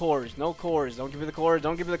 Cores, no cores. Don't give me the cores.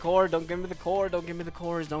 Don't give me the core. Don't give me the core. Don't give me the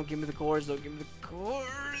cores. Don't give me the cores. Don't give me the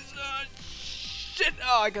cores. Oh, shit.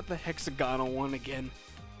 Oh, I got the hexagonal one again.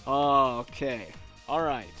 Oh, okay.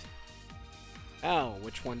 Alright. Now,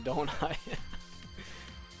 which one don't I have?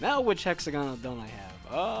 Now, which hexagonal don't I have?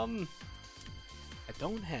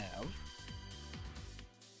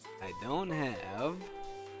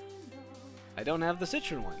 I don't have the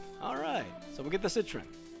citron one. Alright, so we get the citron.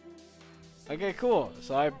 Okay, cool.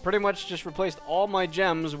 So I pretty much just replaced all my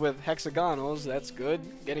gems with hexagonals. That's good.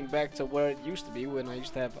 Getting back to where it used to be when I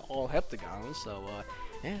used to have all heptagonals. So,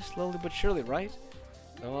 yeah, slowly but surely, right?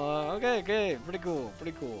 So, okay. Pretty cool.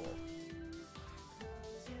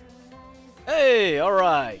 Hey,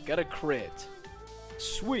 alright. Got a crit.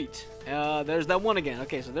 Sweet. There's that one again.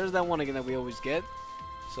 Okay, so there's that one again that we always get.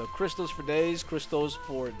 So, crystals for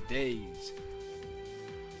days.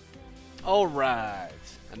 Alright.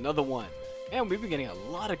 Another one. Man, we've been getting a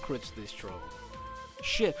lot of crits this Trove.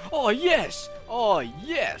 Shit. Oh, yes!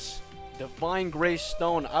 Divine Grace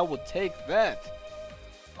Stone. I will take that.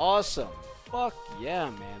 Awesome. Fuck yeah,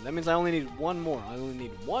 man. That means I only need one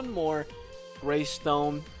more. Grace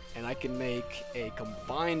Stone, and I can make a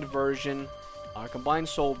combined version, combined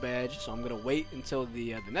soul badge. So I'm gonna wait until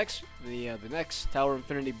the next Tower of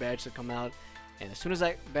Infinity badge to come out, and as soon as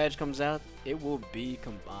that badge comes out, it will be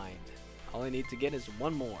combined. All I need to get is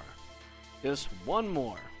one more. Just one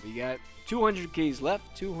more. We got 200 keys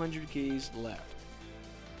left.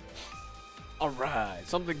 Alright.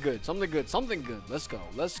 Something good.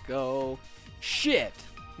 Let's go. Shit.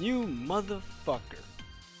 You motherfucker.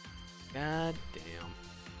 God damn.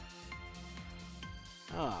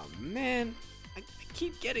 Oh, man. I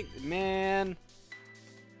keep getting... Man.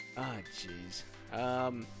 Ah, jeez.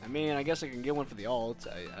 I mean, I guess I can get one for the alt.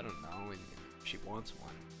 I don't know. If she wants one.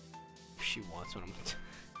 What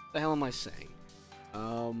the hell am I saying?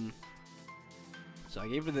 So I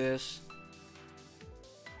gave her this.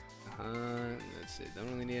 Let's see.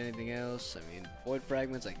 Don't really need anything else. I mean, void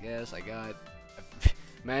fragments, I guess. I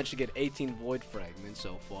managed to get 18 void fragments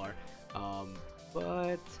so far.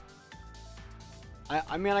 But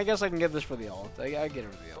I mean, I guess I can get this for the alt. I get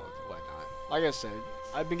her for the alt. Why not? Like I said,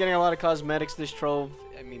 I've been getting a lot of cosmetics this Trove.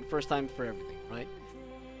 I mean, first time for everything, right?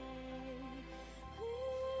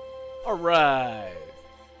 Alright.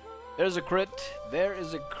 There's a crit.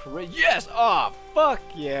 Yes! Oh, fuck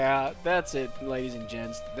yeah. That's it, ladies and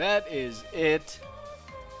gents. That is it.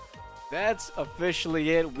 That's officially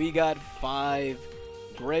it. We got 5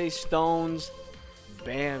 gray stones.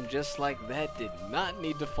 Bam, just like that. Did not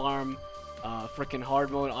need to farm frickin' hard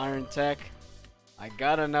mode iron tech. I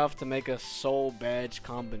got enough to make a soul badge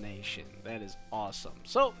combination. That is awesome.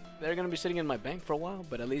 So they're gonna be sitting in my bank for a while,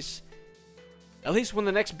 but at least when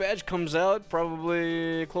the next badge comes out,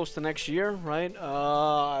 probably close to next year, right?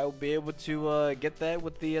 I'll be able to get that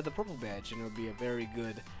with the purple badge, and it'll be a very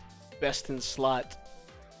good best in slot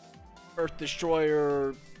Earth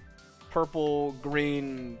Destroyer, purple,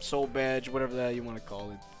 green, soul badge, whatever that you want to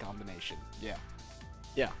call it, combination. Yeah.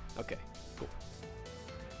 Yeah, okay, cool.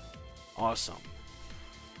 Awesome.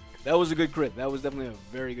 That was a good crit. That was definitely a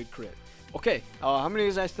very good crit. Okay, how many of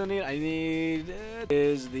these I still need? I need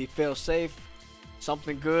is the fail safe.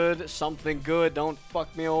 Something good, something good. Don't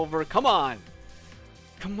fuck me over. Come on.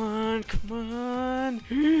 Come on, come on.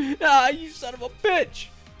 Ah, you son of a bitch.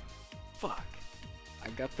 Fuck. I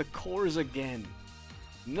got the cores again.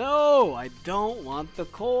 No, I don't want the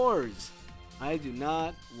cores. I do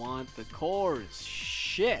not want the cores.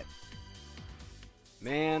 Shit.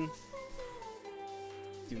 Man.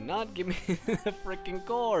 Do not give me the freaking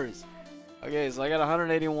cores. Okay, so I got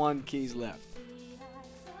 181 keys left.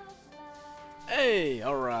 Hey,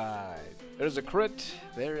 alright. There's a crit.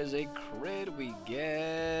 There is a crit. We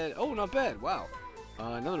get... Oh, not bad. Wow.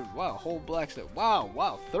 Another... Wow, whole black stuff. Wow,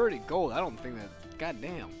 wow. 30 gold. I don't think that...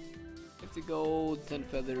 Goddamn. 50 gold, 10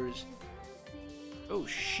 feathers. Oh,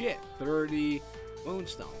 shit. 30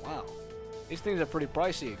 moonstone. Wow. These things are pretty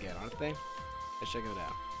pricey again, aren't they? Let's check it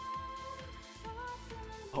out.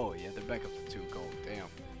 Oh, yeah. They're back up to 2 gold. Damn.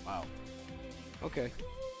 Wow. Okay.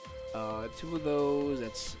 2 of those.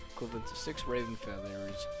 That's... equivalent to 6 raven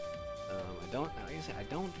feathers. I don't, like I said, I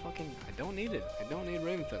don't need it. I don't need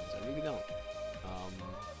raven feathers. I really don't.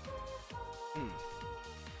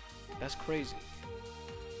 That's crazy.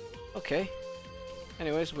 Okay.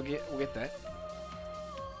 Anyways, we'll get that.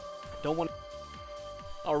 Don't want.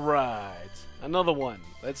 All right, another one.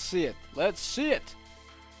 Let's see it. Let's see it.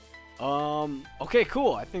 Okay,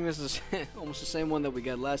 cool. I think this is almost the same one that we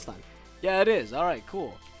got last time. Yeah, it is. All right,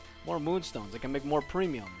 cool. More moonstones. I can make more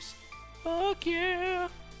premiums. Fuck yeah!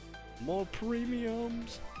 More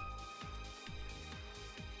premiums.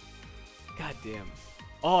 God damn.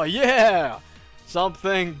 Oh yeah!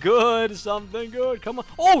 Something good. Something good. Come on.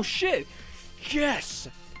 Oh shit! Yes!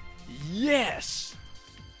 Yes!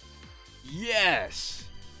 Yes!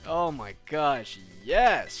 Oh my gosh.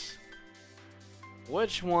 Yes!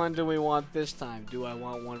 Which one do we want this time? Do I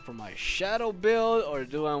want one for my shadow build, or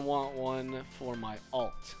do I want one for my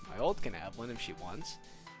alt? My alt can have one if she wants.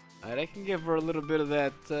 Alright, I can give her a little bit of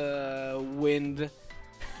that wind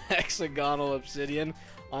hexagonal obsidian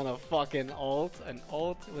on a fucking alt. An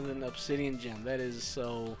alt with an obsidian gem. That is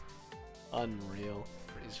so unreal.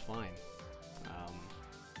 It's fine.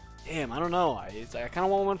 Damn, I don't know. I kind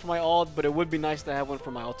of want one for my alt, but it would be nice to have one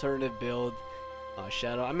for my alternative build.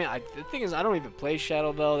 Shadow. I mean, the thing is, I don't even play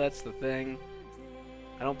Shadow though. That's the thing.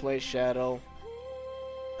 I don't play Shadow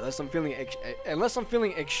unless I'm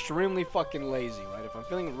feeling extremely fucking lazy, right? If I'm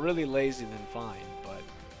feeling really lazy, then fine. But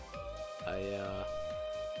I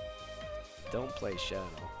don't play Shadow.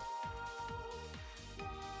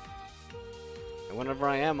 And whenever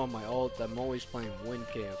I am on my alt, I'm always playing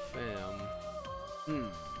WinKFM.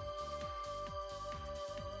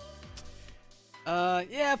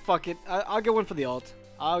 Yeah, fuck it. I'll get one for the alt.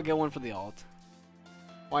 I'll get one for the alt.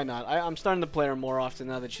 Why not? I'm starting to play her more often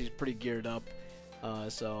now that she's pretty geared up.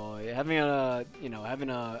 So yeah, having a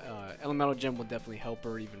elemental gem will definitely help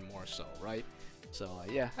her even more so, right? So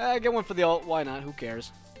yeah, I get one for the alt. Why not? Who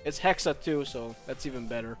cares? It's Hexa too, so that's even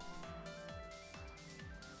better.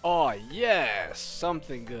 Oh yes,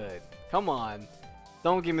 something good. Come on,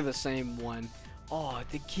 don't give me the same one. Oh,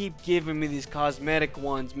 they keep giving me these cosmetic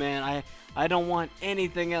ones, man. I don't want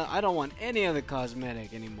anything else. I don't want any other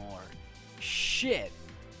cosmetic anymore. Shit.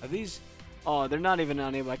 Are these... Oh, they're not even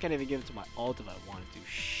unable. I can't even give it to my alt if I wanted to.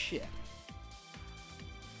 Shit.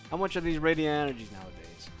 How much are these radiant energies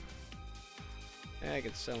nowadays? Yeah, I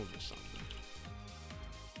could sell them for something.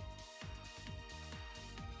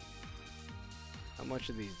 How much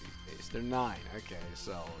are these days? They're 9. Okay,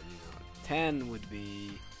 so, 10 would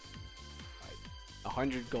be...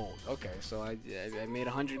 100 gold. Okay, so I made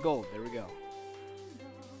 100 gold. There we go.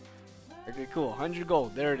 Okay, cool. 100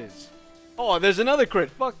 gold. There it is. Oh, there's another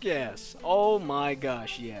crit. Fuck yes. Oh my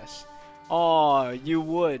gosh, yes. Oh, you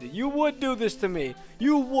would. You would do this to me.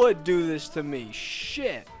 You would do this to me.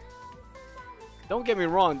 Shit. Don't get me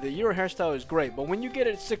wrong. The Euro hairstyle is great, but when you get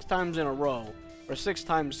it 6 times in a row, or 6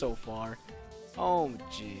 times so far, oh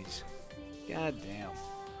jeez. God damn.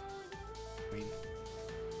 I mean,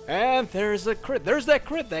 and there's a crit. There's that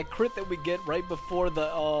crit. That crit that we get right before the...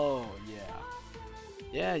 Oh, yeah.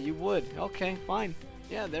 Yeah, you would. Okay, fine.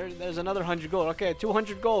 Yeah, there's another 100 gold. Okay,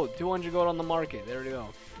 200 gold. 200 gold on the market. There we go.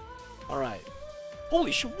 Alright.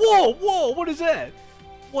 Holy shit. Whoa, whoa, what is that?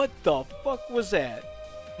 What the fuck was that?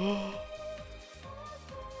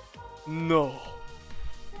 No.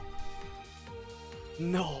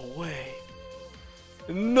 No way.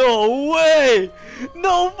 No way!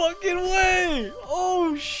 No fucking way!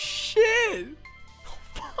 Oh shit! No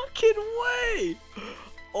fucking way!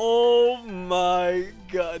 Oh my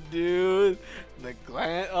god, dude. The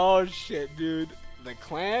clan. Oh shit, dude. The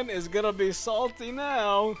clan is gonna be salty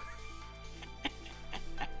now.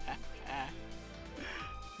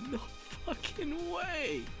 No fucking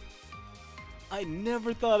way. I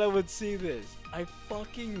never thought I would see this. I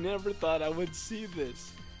fucking never thought I would see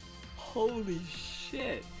this. Holy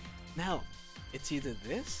shit. Now, it's either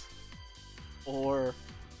this or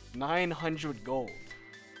 900 gold.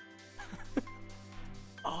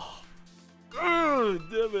 Oh.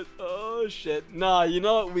 Damn it. Oh shit. Nah, you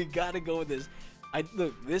know what? We gotta go with this.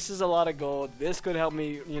 Look, this is a lot of gold. This could help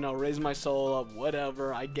me, you know, raise my soul up,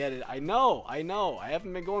 whatever. I get it. I know. I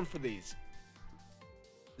haven't been going for these.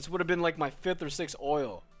 This would have been like my 5th or 6th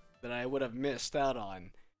oil that I would have missed out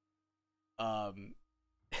on. Oh,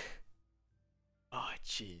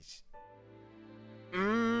 jeez.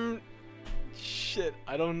 Shit.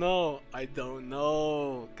 I don't know. I don't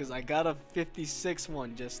know. Because I got a 56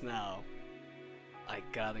 one just now. I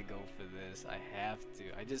gotta go for this. I have to.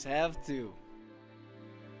 I just have to.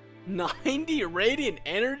 90 radiant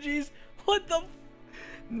energies? What the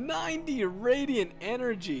 90 radiant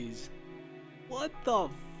energies? What the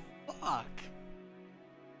fuck?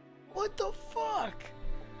 What the fuck?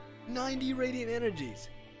 90 radiant energies.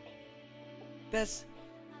 That's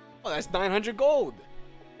 900 gold.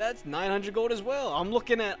 That's 900 gold as well. I'm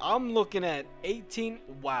looking at 18.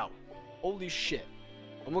 Wow. Holy shit.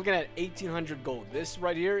 I'm looking at 1800 gold. This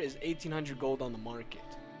right here is 1800 gold on the market.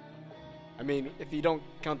 I mean, if you don't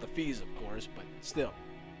count the fees, of course, but still.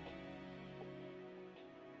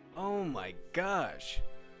 Oh my gosh.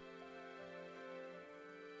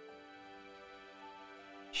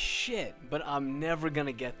 Shit, but I'm never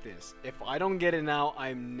gonna get this. If I don't get it now,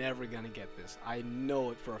 I'm never gonna get this. I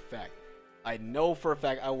know it for a fact. I know for a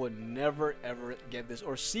fact I would never ever get this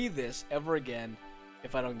or see this ever again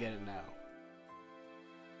if I don't get it now.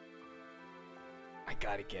 I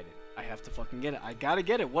gotta get it. I have to fucking get it. I gotta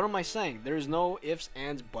get it. What am I saying? There's no ifs,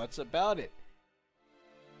 ands, buts about it.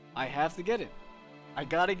 I have to get it. I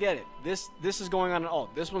gotta get it. This is going on an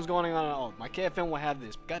alt. This one's going on an alt. My KFM will have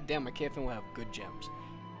this. God damn, my KFM will have good gems.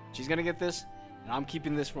 She's gonna get this, and I'm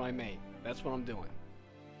keeping this for my mate. That's what I'm doing.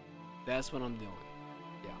 That's what I'm doing.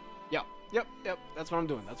 Yeah. Yep. That's what I'm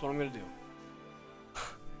doing. That's what I'm gonna do.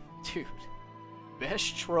 Dude.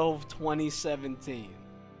 Best Trove 2017.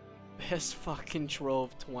 Best fucking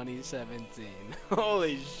Trove 2017.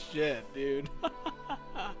 Holy shit, dude.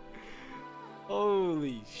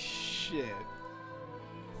 Holy shit.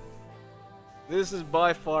 This is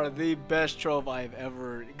by far the best Trove I've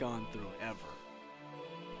ever gone through, ever.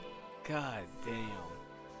 God damn.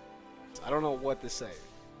 I don't know what to say.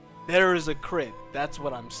 There is a crit. That's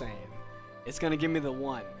what I'm saying. It's gonna give me the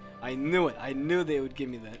one. I knew it. I knew they would give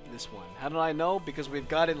me this one. How did I know? Because we've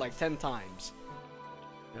got it like 10 times.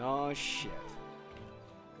 Oh shit.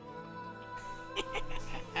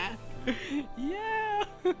 Yeah.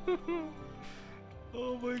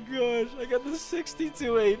 Oh my gosh, I got the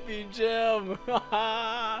 62 AP gem.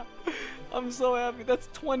 I'm so happy. That's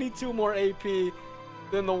 22 more AP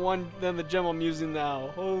than the gem I'm using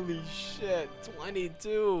now. Holy shit,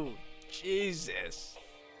 22. Jesus.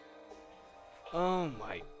 Oh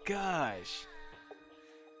my gosh.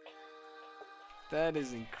 That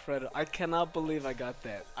is incredible. I cannot believe I got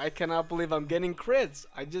that. I cannot believe I'm getting crits.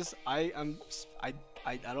 I don't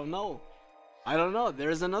know. I don't know.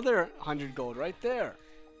 There's another 100 gold right there.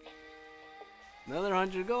 Another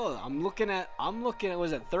 100 gold. I'm looking at,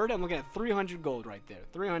 was it 30? I'm looking at 300 gold right there.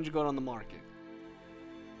 300 gold on the market.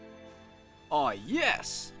 Oh,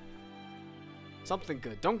 yes. Something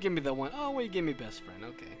good. Don't give me the one. Oh, well, you gave me best friend.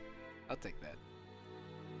 Okay. I'll take that.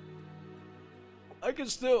 I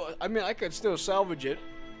could still salvage it.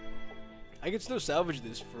 I could still salvage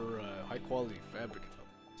this for high quality fabric.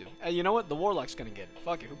 Hey, you know what? The Warlock's gonna get it.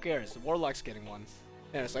 Fuck it, who cares? The Warlock's getting one.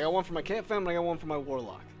 Yeah, so I got one for my cat family, I got one for my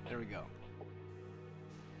Warlock. There we go.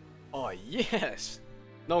 Oh, yes!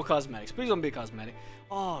 No cosmetics. Please don't be cosmetic.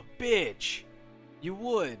 Oh, bitch! You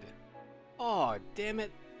would. Oh, damn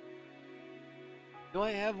it. Do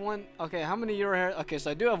I have one? Okay, how many euro hair? Okay,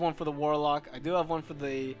 so I do have one for the Warlock. I do have one for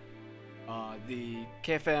the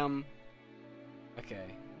KFM.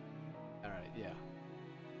 Okay. Alright, yeah.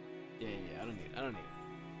 Yeah, I don't need it.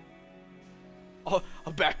 Oh,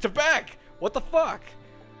 a back-to-back! What the fuck?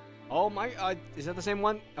 Oh my, is that the same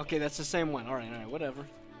one? Okay, that's the same one. Alright, whatever.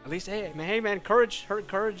 At least, hey man, courage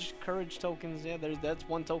tokens. Yeah, that's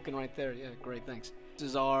one token right there. Yeah, great, thanks. This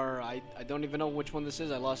is our, I don't even know which one this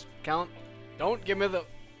is. I lost count. Don't give me the,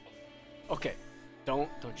 okay. Don't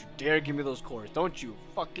you dare give me those cores. Don't you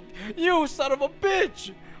fucking, you son of a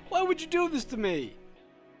bitch! Why would you do this to me?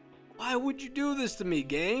 Why would you do this to me,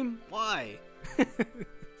 game? Why?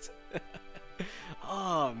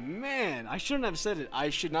 Oh man, I shouldn't have said it. I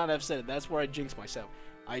should not have said it. That's where I jinxed myself.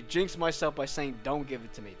 I jinxed myself by saying don't give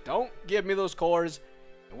it to me. Don't give me those cores.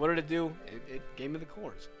 And what did it do? It gave me the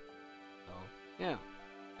cores. So yeah.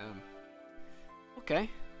 Okay.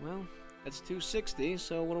 Well, that's 260.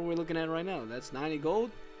 So what are we looking at right now? That's 90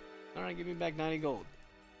 gold. All right, give me back 90 gold.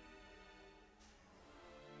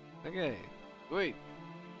 Okay. Wait.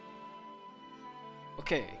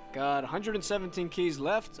 Okay, got 117 keys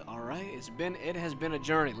left. Alright, it has been a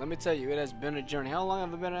journey. Let me tell you, it has been a journey. How long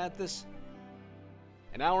have I been at this?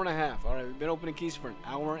 An hour and a half. Alright, we've been opening keys for an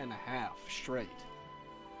hour and a half straight.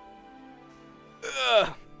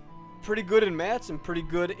 Ugh. Pretty good in mats and pretty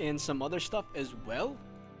good in some other stuff as well.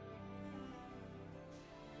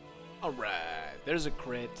 Alright, there's a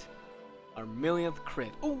crit. Our millionth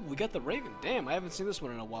crit. Oh, we got the Raven. Damn, I haven't seen this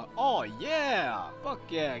one in a while. Oh, yeah. Fuck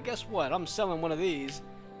yeah. Guess what? I'm selling one of these.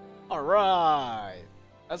 Alright.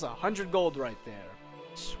 That's 100 gold right there.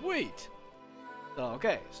 Sweet. So,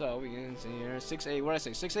 okay. So, we can see here. 680. What did I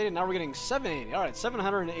say? 680. Now we're getting 780. Alright,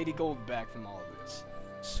 780 gold back from all of this.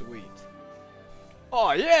 Sweet.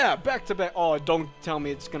 Oh, yeah. Back to back. Oh, don't tell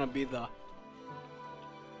me it's going to be the...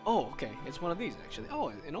 Oh, okay. It's one of these, actually.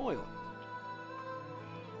 Oh, an oil.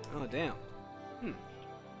 Oh, damn. God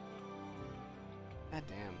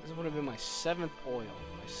damn. This would have been my 7th oil.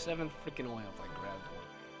 My 7th freaking oil if I grabbed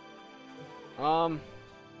one.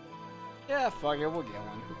 Yeah, fuck it. We'll get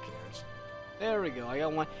one. Who cares? There we go. I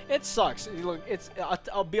got one. It sucks. Look,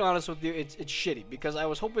 I'll be honest with you. It's shitty because I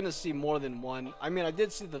was hoping to see more than one. I mean, I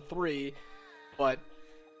did see the 3, but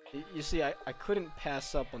you see, I couldn't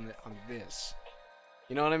pass up on this.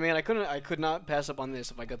 You know what I mean? I could not pass up on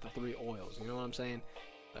this if I got the 3 oils. You know what I'm saying?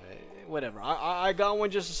 Whatever. I got one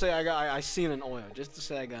just to say I seen an oil. Just to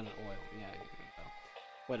say I got an oil. Yeah.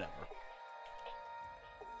 Whatever.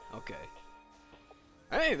 Okay.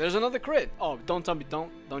 Hey, there's another crit. Oh, don't tell me.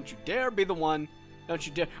 Don't you dare be the one. Don't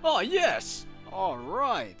you dare. Oh yes. All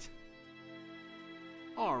right.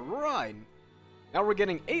 All right. Now we're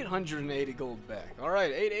getting 880 gold back. All right,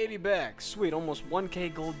 880 back. Sweet. Almost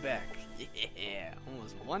 1k gold back. Yeah.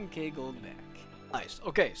 Almost 1k gold back. Nice.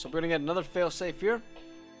 Okay, so we're gonna get another failsafe here.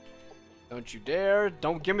 Don't you dare.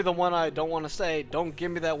 Don't give me the one I don't want to say. Don't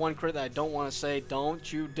give me that one crit that I don't want to say.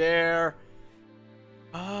 Don't you dare.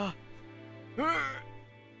 Oh,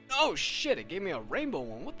 shit. It gave me a rainbow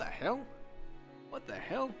one. What the hell? What the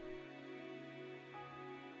hell?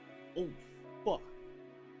 Oh, fuck.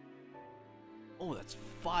 Oh, that's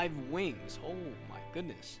 5 wings. Oh, my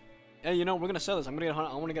goodness. Yeah, you know, we're going to sell this. I want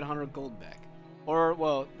to get 100 gold back. Or,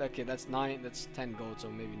 well, okay, that's 10 gold, so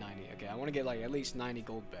maybe 90. Okay, I want to get, like, at least 90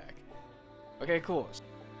 gold back. Okay, cool.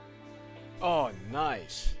 Oh,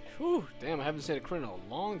 nice. Whew, damn, I haven't seen a crit in a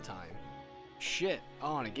long time. Shit.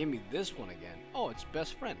 Oh, and it gave me this one again. Oh, it's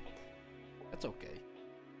best friend. That's okay.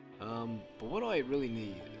 But what do I really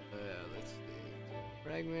need? Let's see.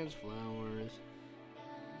 Fragments, flowers.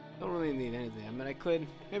 Don't really need anything. I mean, I could.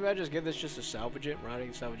 Maybe I just give this just to salvage it.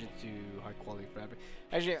 Routing, salvage it to high quality fabric.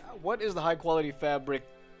 Actually, what is the high quality fabric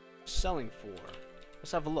selling for?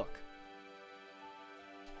 Let's have a look.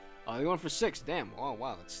 Oh, they're going for 6. Damn. Oh,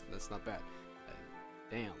 wow. That's not bad.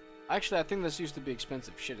 Damn. Actually, I think this used to be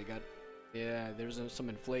expensive. Shit, it got... Yeah, there's some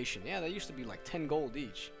inflation. Yeah, that used to be like 10 gold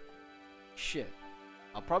each. Shit.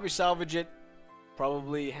 I'll probably salvage it.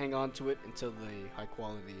 Probably hang on to it until the high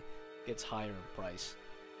quality gets higher in price.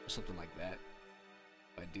 Or something like that.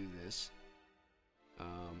 If I do this. Yeah,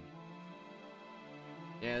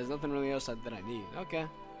 there's nothing really else that I need. Okay.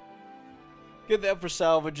 Get that for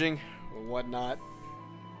salvaging or whatnot.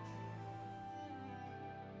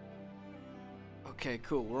 Okay,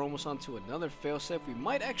 cool. We're almost on to another failsafe. We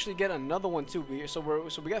might actually get another one too. So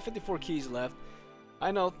we got 54 keys left.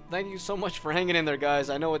 I know. Thank you so much for hanging in there,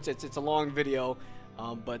 guys. I know it's a long video,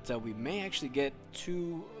 but we may actually get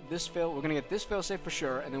this fail. We're gonna get this failsafe for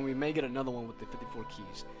sure, and then we may get another one with the 54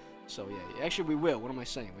 keys. So yeah, actually we will. What am I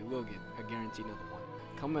saying? We will get a guaranteed another one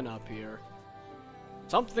coming up here.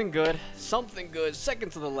 Something good. Something good.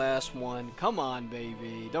 Second to the last one. Come on,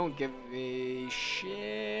 baby. Don't give me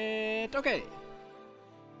shit. Okay.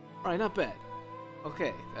 Alright, not bad.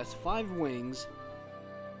 Okay, that's 5 wings.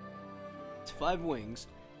 It's 5 wings.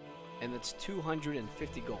 and it's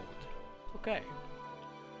 250 gold. Okay.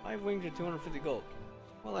 5 wings or 250 gold.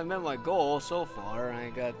 Well, I met my goal so far. I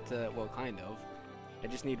got, well, kind of. I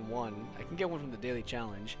just need one. I can get one from the daily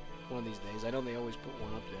challenge one of these days. I know they always put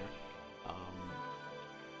one up there.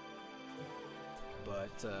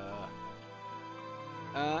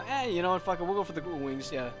 You know what? Fuck it. We'll go for the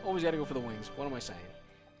wings. Yeah, always gotta go for the wings. What am I saying?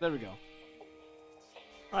 There we go.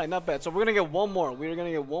 Alright, not bad. So we're gonna get one more. We're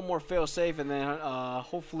gonna get one more fail safe, and then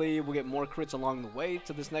hopefully we'll get more crits along the way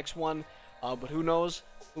to this next one. But who knows?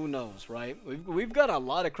 Who knows, right? We've got a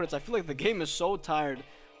lot of crits. I feel like the game is so tired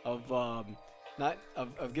of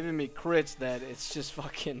giving me crits that it's just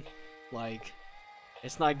fucking like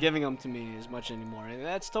it's not giving them to me as much anymore, and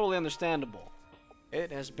that's totally understandable.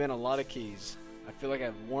 It has been a lot of keys. I feel like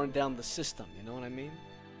I've worn down the system. You know what I mean?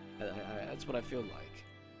 That's what I feel like.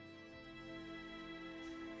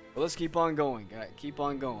 But let's keep on going. All right, keep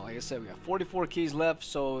on going. Like I said, we got 44 keys left,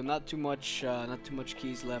 so not too much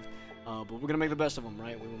keys left. But we're gonna make the best of them,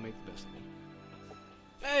 right? We will make the best of them.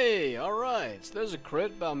 Hey, all right. So there's a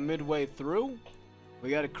crit about midway through. We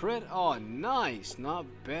got a crit. Oh, nice. Not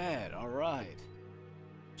bad. All right.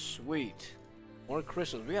 Sweet. More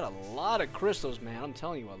crystals. We got a lot of crystals, man. I'm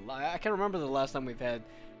telling you, a lot. I can't remember the last time we've had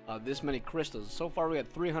this many crystals. So far, we got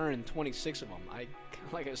 326 of them.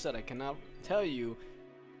 Like I said, I cannot tell you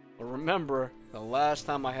or remember the last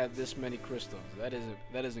time I had this many crystals. That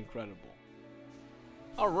is incredible.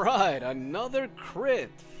 All right, another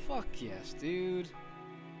crit. Fuck yes, dude.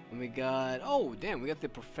 And we got, oh damn, we got the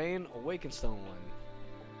Profane Awakened Stone one.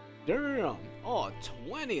 Damn. Oh,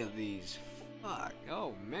 20 of these. Fuck.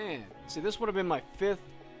 Oh man. See, this would have been my fifth.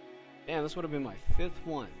 Damn, this would have been my fifth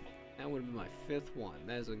one. That would have been my fifth one.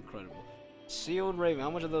 That is incredible. Sealed Raven.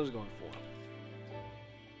 How much are those going for?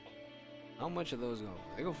 How much are those going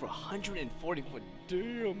for? They go for 144.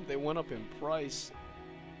 Damn, they went up in price.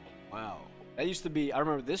 Wow. That used to be, I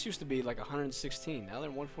remember this used to be like 116. Now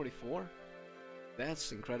they're 144.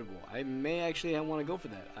 That's incredible. I may actually want to go for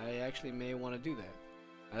that. I actually may want to do that.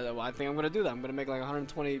 I think I'm going to do that. I'm going to make like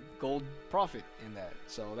 120 gold profit in that.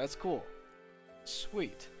 So that's cool.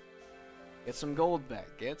 Sweet. Get some gold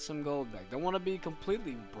back. Get some gold back. Don't want to be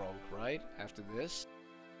completely broke, right? After this.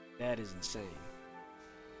 That is insane.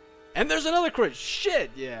 And there's another crit.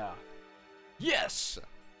 Shit, yeah. Yes.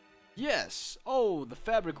 Yes. Oh, the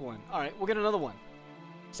fabric one. Alright, we'll get another one.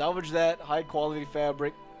 Salvage that. High quality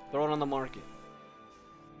fabric. Throw it on the market.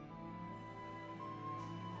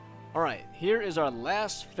 Alright, here is our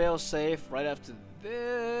last failsafe right after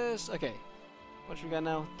this. Okay. What we got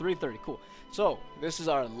now? 330. Cool. So, this is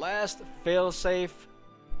our last failsafe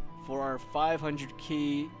for our 500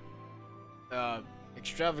 key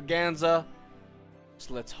extravaganza.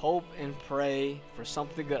 So let's hope and pray for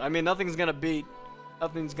something good. I mean, nothing's gonna beat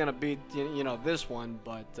you know, this one,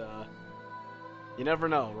 but you never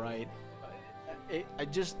know, right? I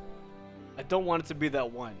don't want it to be that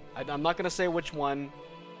one. I'm not gonna say which one.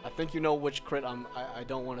 I think you know which crit I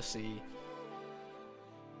don't want to see.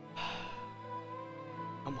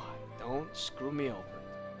 Come on, don't screw me over.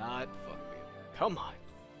 Not fuck me over. Come on,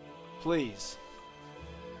 please,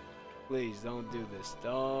 please don't do this.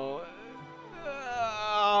 Don't.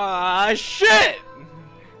 Shit!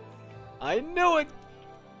 I knew it.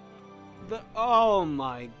 Oh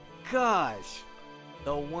my gosh!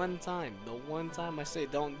 The one time I say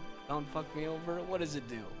don't fuck me over. What does it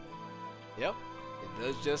do? Yep. It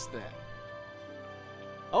does just that.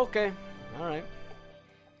 Okay. Alright.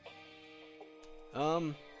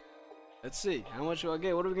 Let's see. How much do I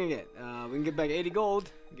get? What are we gonna get? We can get back 80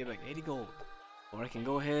 gold. Get back 80 gold. Or I can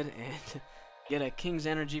go ahead and get a King's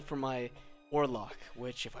Energy for my Warlock.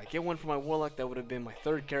 Which, if I get one for my Warlock, that would have been my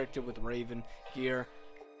third character with Raven here.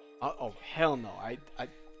 Oh, hell no. I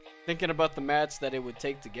thinking about the mats that it would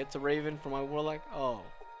take to get to Raven for my Warlock. Oh.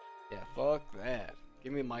 Yeah, fuck that.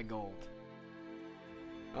 Give me my gold.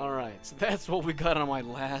 Alright, so that's what we got on my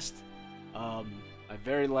last, my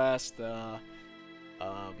very last,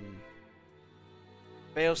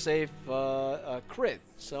 failsafe, crit.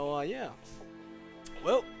 So, yeah.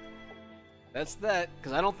 Well, that's that,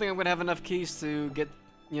 because I don't think I'm going to have enough keys to get,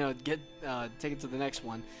 take it to the next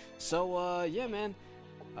one. So, yeah, man.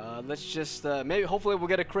 Let's just, maybe, hopefully we'll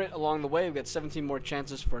get a crit along the way. We've got 17 more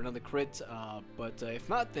chances for another crit, but if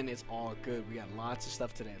not, then it's all good. We got lots of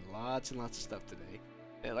stuff today. Lots and lots of stuff today.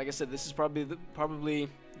 Like I said, this is probably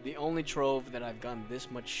the only Trove that I've gotten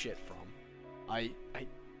this much shit from.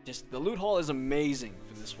 The loot haul is amazing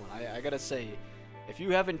for this one. I gotta say, if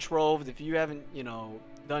you haven't Troved, if you haven't,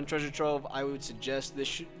 done Treasure Trove, I would suggest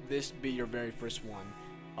this be your very first one,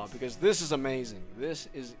 because this is amazing. This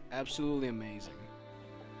is absolutely amazing.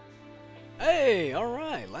 Hey,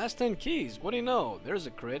 alright, last 10 keys. What do you know? There's a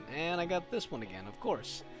crit, and I got this one again, of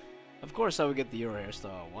course. Of course I would get the Yura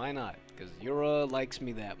hairstyle. Why not? Because Yura likes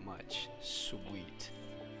me that much. Sweet.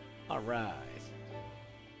 Alright.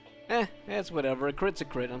 It's whatever. A crit's a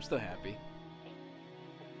crit. I'm still happy.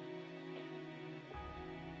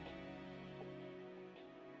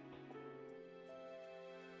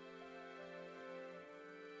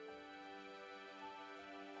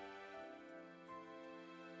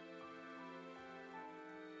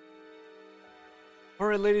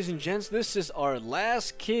 Alright, ladies and gents, this is our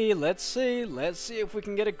last key. Let's see if we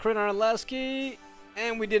can get a crit on our last key.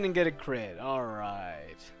 And we didn't get a crit.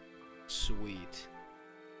 Alright. Sweet.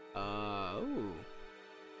 Ooh.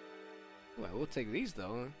 Well, we'll take these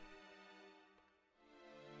though.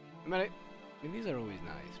 I mean, these are always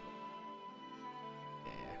nice.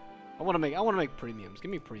 Yeah. I wanna make premiums. Give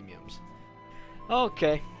me premiums.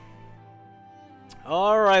 Okay.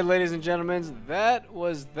 Alright, ladies and gentlemen, that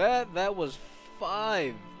was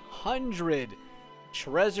 500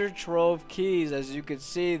 treasure trove keys. As you can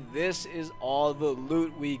see, this is all the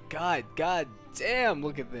loot we got. God damn,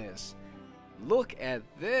 look at this. Look at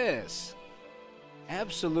this.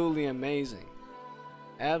 Absolutely amazing.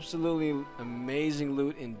 Absolutely amazing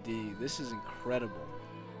loot indeed. This is incredible.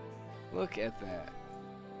 Look at that.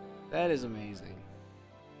 That is amazing.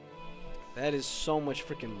 That is so much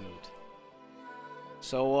freaking loot.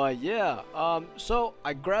 So, yeah, so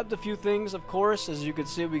I grabbed a few things, of course. As you can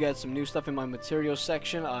see, we got some new stuff in my materials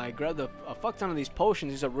section. I grabbed a fuck ton of these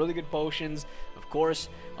potions. These are really good potions, of course.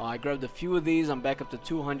 I grabbed a few of these. I'm back up to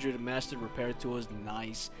 200 mastered repair tools.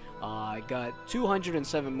 Nice. I got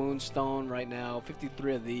 207 moonstone right now,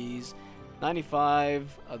 53 of these,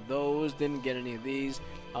 95 of those. Didn't get any of these.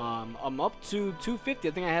 I'm up to 250.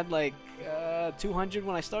 I think I had like 200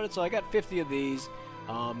 when I started, so I got 50 of these.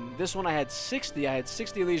 This one I had 60. I had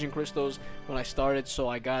 60 Elysian crystals when I started, so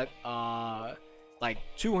I got like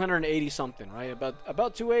 280 something, right?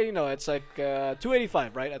 About 280. No, it's like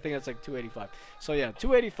 285, right? I think that's like 285. So yeah,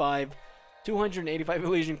 285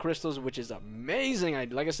 Elysian crystals, which is amazing.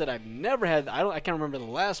 Like I said, I've never had. I can't remember the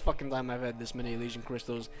last fucking time I've had this many Elysian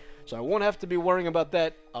crystals, so I won't have to be worrying about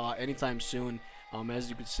that anytime soon. As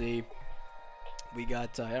you can see, we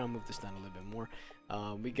got. I'll move this down a little bit more.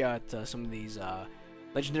 We got some of these.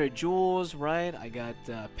 Legendary jewels, right? I got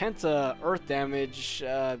Penta Earth damage.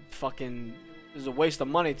 Fucking, it was a waste of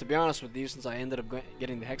money, to be honest with you, since I ended up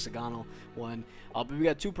getting the hexagonal one. But we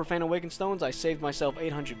got 2 Profane Awakened Stones. I saved myself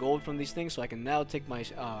 800 gold from these things, so I can now take my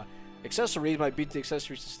accessories, my BT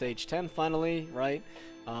accessories to stage 10 finally, right?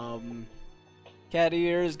 Cat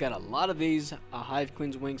ears, got a lot of these. Hive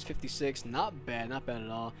Queen's Wings, 56. Not bad at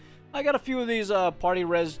all. I got a few of these party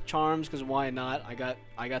res charms, because why not? I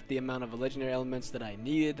got the amount of legendary elements that I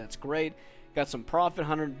needed. That's great. Got some profit,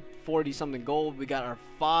 140 something gold. We got our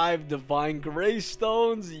 5 divine gray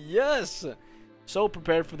stones. Yes! So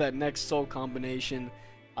prepared for that next soul combination.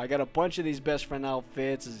 I got a bunch of these best friend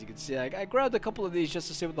outfits. As you can see, I grabbed a couple of these just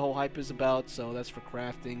to see what the whole hype is about. So that's for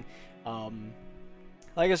crafting.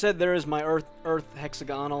 Like I said, there is my earth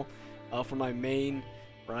hexagonal for my main,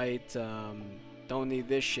 right? Don't need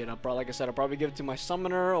this shit. Like I said, I'll probably give it to my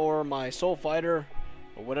summoner or my soul fighter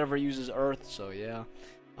or whatever uses earth. So yeah.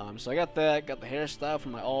 So I got that. Got the hairstyle for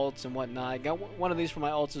my alts and whatnot. I got one of these for my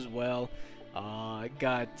alts as well. I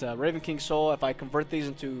got Raven King Soul. If I convert these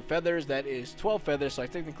into feathers, that is 12 feathers. So I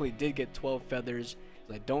technically did get 12 feathers.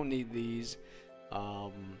 I don't need these. A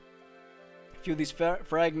few of these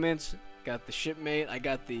fragments. Got the shipmate. I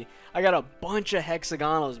got a bunch of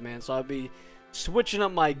hexagonals, man. So I'll be switching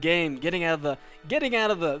up my game, getting out of the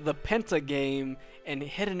Penta game and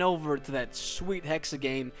heading over to that sweet Hexa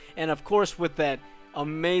game, and of course with that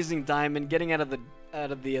amazing diamond, getting out of the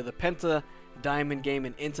Penta diamond game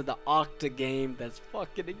and into the Octa game. That's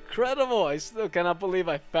fucking incredible. I still cannot believe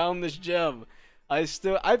I found this gem. I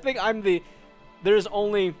think at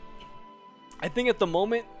the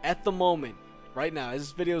moment, right now, as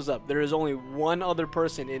this video's up, there is only one other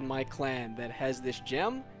person in my clan that has this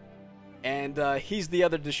gem. And he's the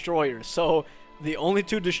other destroyer. So the only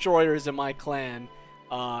 2 destroyers in my clan,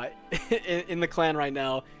 in the clan right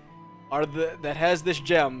now, are that has this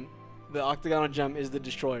gem. The octagonal gem is the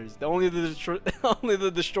destroyers. Only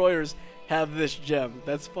the destroyers have this gem.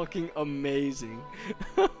 That's fucking amazing.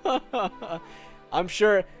 I'm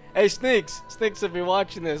sure. Hey Sneaks, if you're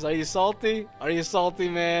watching this, are you salty? Are you salty,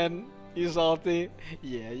 man? You salty?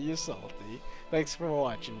 Yeah, you salty. Thanks for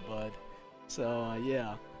watching, bud. So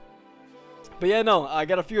yeah. But yeah, no, I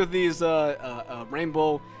got a few of these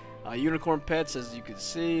rainbow unicorn pets, as you can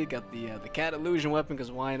see. Got the cat illusion weapon,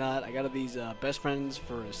 because why not? I got these best friends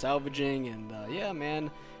for salvaging, and yeah,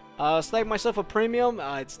 man, Snag myself a premium.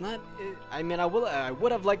 It's not. I mean, I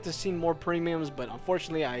would have liked to seen more premiums, but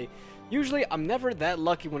unfortunately, I'm never that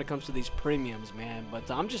lucky when it comes to these premiums, man. But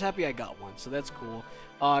I'm just happy I got one, so that's cool.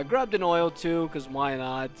 Grabbed an oil too, cause why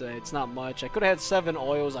not? It's not much. I could have had 7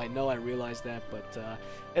 oils. I know, I realized that, but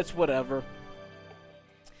it's whatever.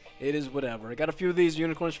 It is whatever. I got a few of these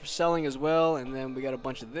unicorns for selling as well, and then we got a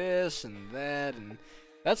bunch of this and that, and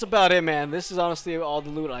that's about it, man. This is honestly all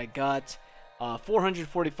the loot I got.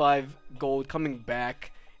 445 gold coming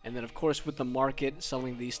back, and then of course with the market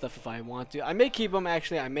selling these stuff if I want to. I may keep them,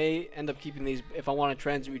 actually. I may end up keeping these if I want to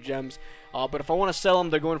transmute gems, but if I want to sell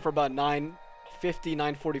them, they're going for about 950,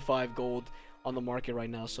 945 gold on the market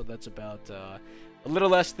right now, so that's about a little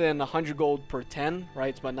less than 100 gold per 10, right?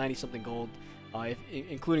 It's about 90 something gold,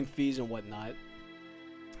 including fees and whatnot.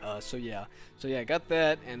 So yeah, I got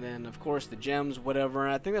that, and then of course the gems, whatever,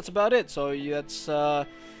 and I think that's about it. So that's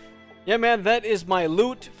yeah, man, that is my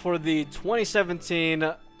loot for the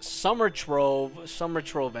 2017 Summer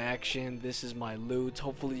Trove action. This is my loot.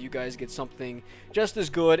 Hopefully you guys get something just as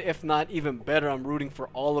good, if not even better. I'm rooting for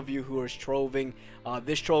all of you who are troving.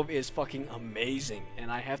 This Trove is fucking amazing,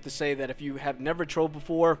 and I have to say that if you have never Trove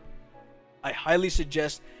before, I highly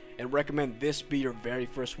suggest and recommend this be your very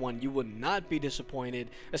first one. You will not be disappointed,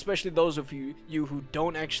 especially those of you who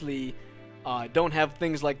don't actually don't have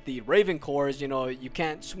things like the Raven cores. You know, you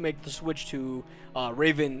can't make the switch to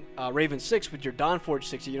Raven 6 with your Dawnforge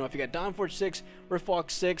 6. You know, if you got Dawnforge 6, Riftwalk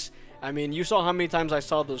 6, I mean, you saw how many times I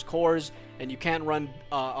saw those cores, and you can't run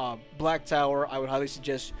Black Tower. I would highly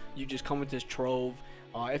suggest you just come with this Trove.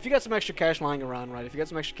 If you got some extra cash lying around, right? If you got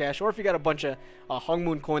some extra cash, or if you got a bunch of Hung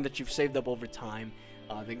Moon coin that you've saved up over time,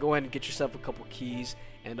 then go ahead and get yourself a couple keys,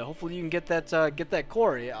 and hopefully you can get that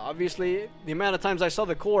core. Obviously, the amount of times I saw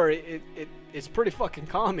the core, it's pretty fucking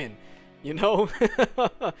common, you know.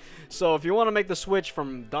 So if you want to make the switch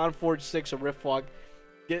from Dawnforge 6 or Riftwalk,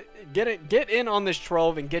 get in on this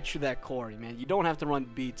Trove and get you that core, man. You don't have to run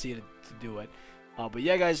BT to do it. But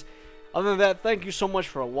yeah, guys, other than that, thank you so much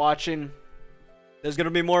for watching. There's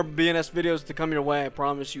gonna be more BNS videos to come your way, I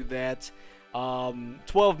promise you that.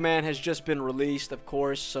 12-man has just been released, of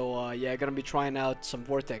course, so yeah, gonna be trying out some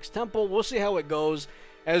Vortex Temple. We'll see how it goes.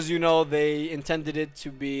 As you know, they intended it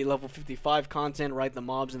to be level 55 content, right? The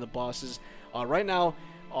mobs and the bosses right now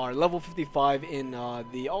are level 55 in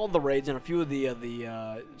all the raids and a few of the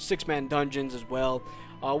 6-man dungeons as well,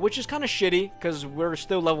 which is kind of shitty because we're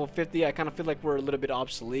still level 50. I kind of feel like we're a little bit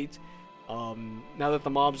obsolete now that the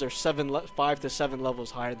mobs are 5 to 7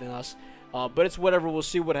 levels higher than us. But it's whatever. We'll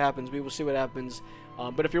see what happens. We will see what happens.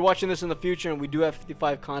 But if you're watching this in the future and we do have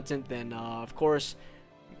 55 content, then of course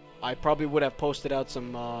I probably would have posted out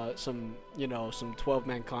some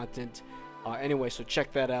 12-man content anyway. So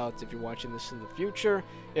check that out if you're watching this in the future.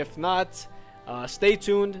 If not, stay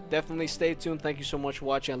tuned. Definitely stay tuned. Thank you so much for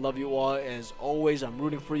watching. I love you all as always. I'm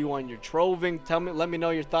rooting for you on your troving. Let me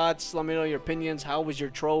know your thoughts. Let me know your opinions. How was your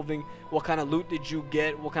troving? What kind of loot did you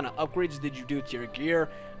get? What kind of upgrades did you do to your gear?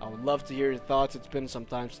 I would love to hear your thoughts. It's been some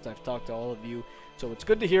time since I've talked to all of you, so it's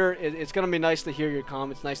good to hear. It's gonna be nice to hear your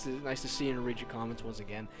comments. Nice to see and read your comments once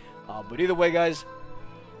again. But either way, guys,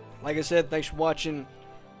 like I said, thanks for watching.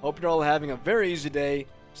 Hope you're all having a very easy day.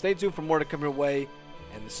 Stay tuned for more to come your way.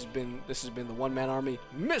 And this has been the One Man Army,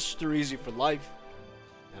 Mr. Easy for Life,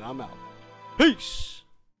 and I'm out. Peace.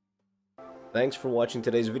 Thanks for watching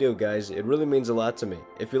today's video, guys. It really means a lot to me.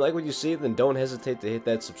 If you like what you see, then don't hesitate to hit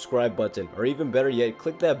that subscribe button, or even better yet,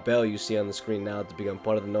 click that bell you see on the screen now to become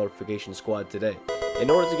part of the notification squad today, in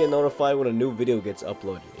order to get notified when a new video gets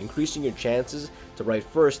uploaded, increasing your chances to write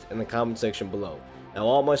first in the comment section below. Now,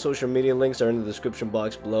 all my social media links are in the description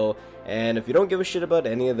box below, and if you don't give a shit about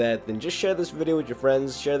any of that, then just share this video with your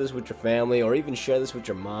friends, share this with your family, or even share this with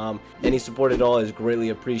your mom. Any support at all is greatly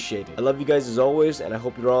appreciated. I love you guys as always, and I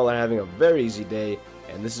hope you all are having a very easy day,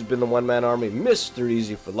 and this has been the One Man Army, Mr.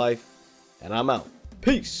 Easy for Life, and I'm out.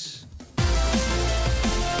 Peace!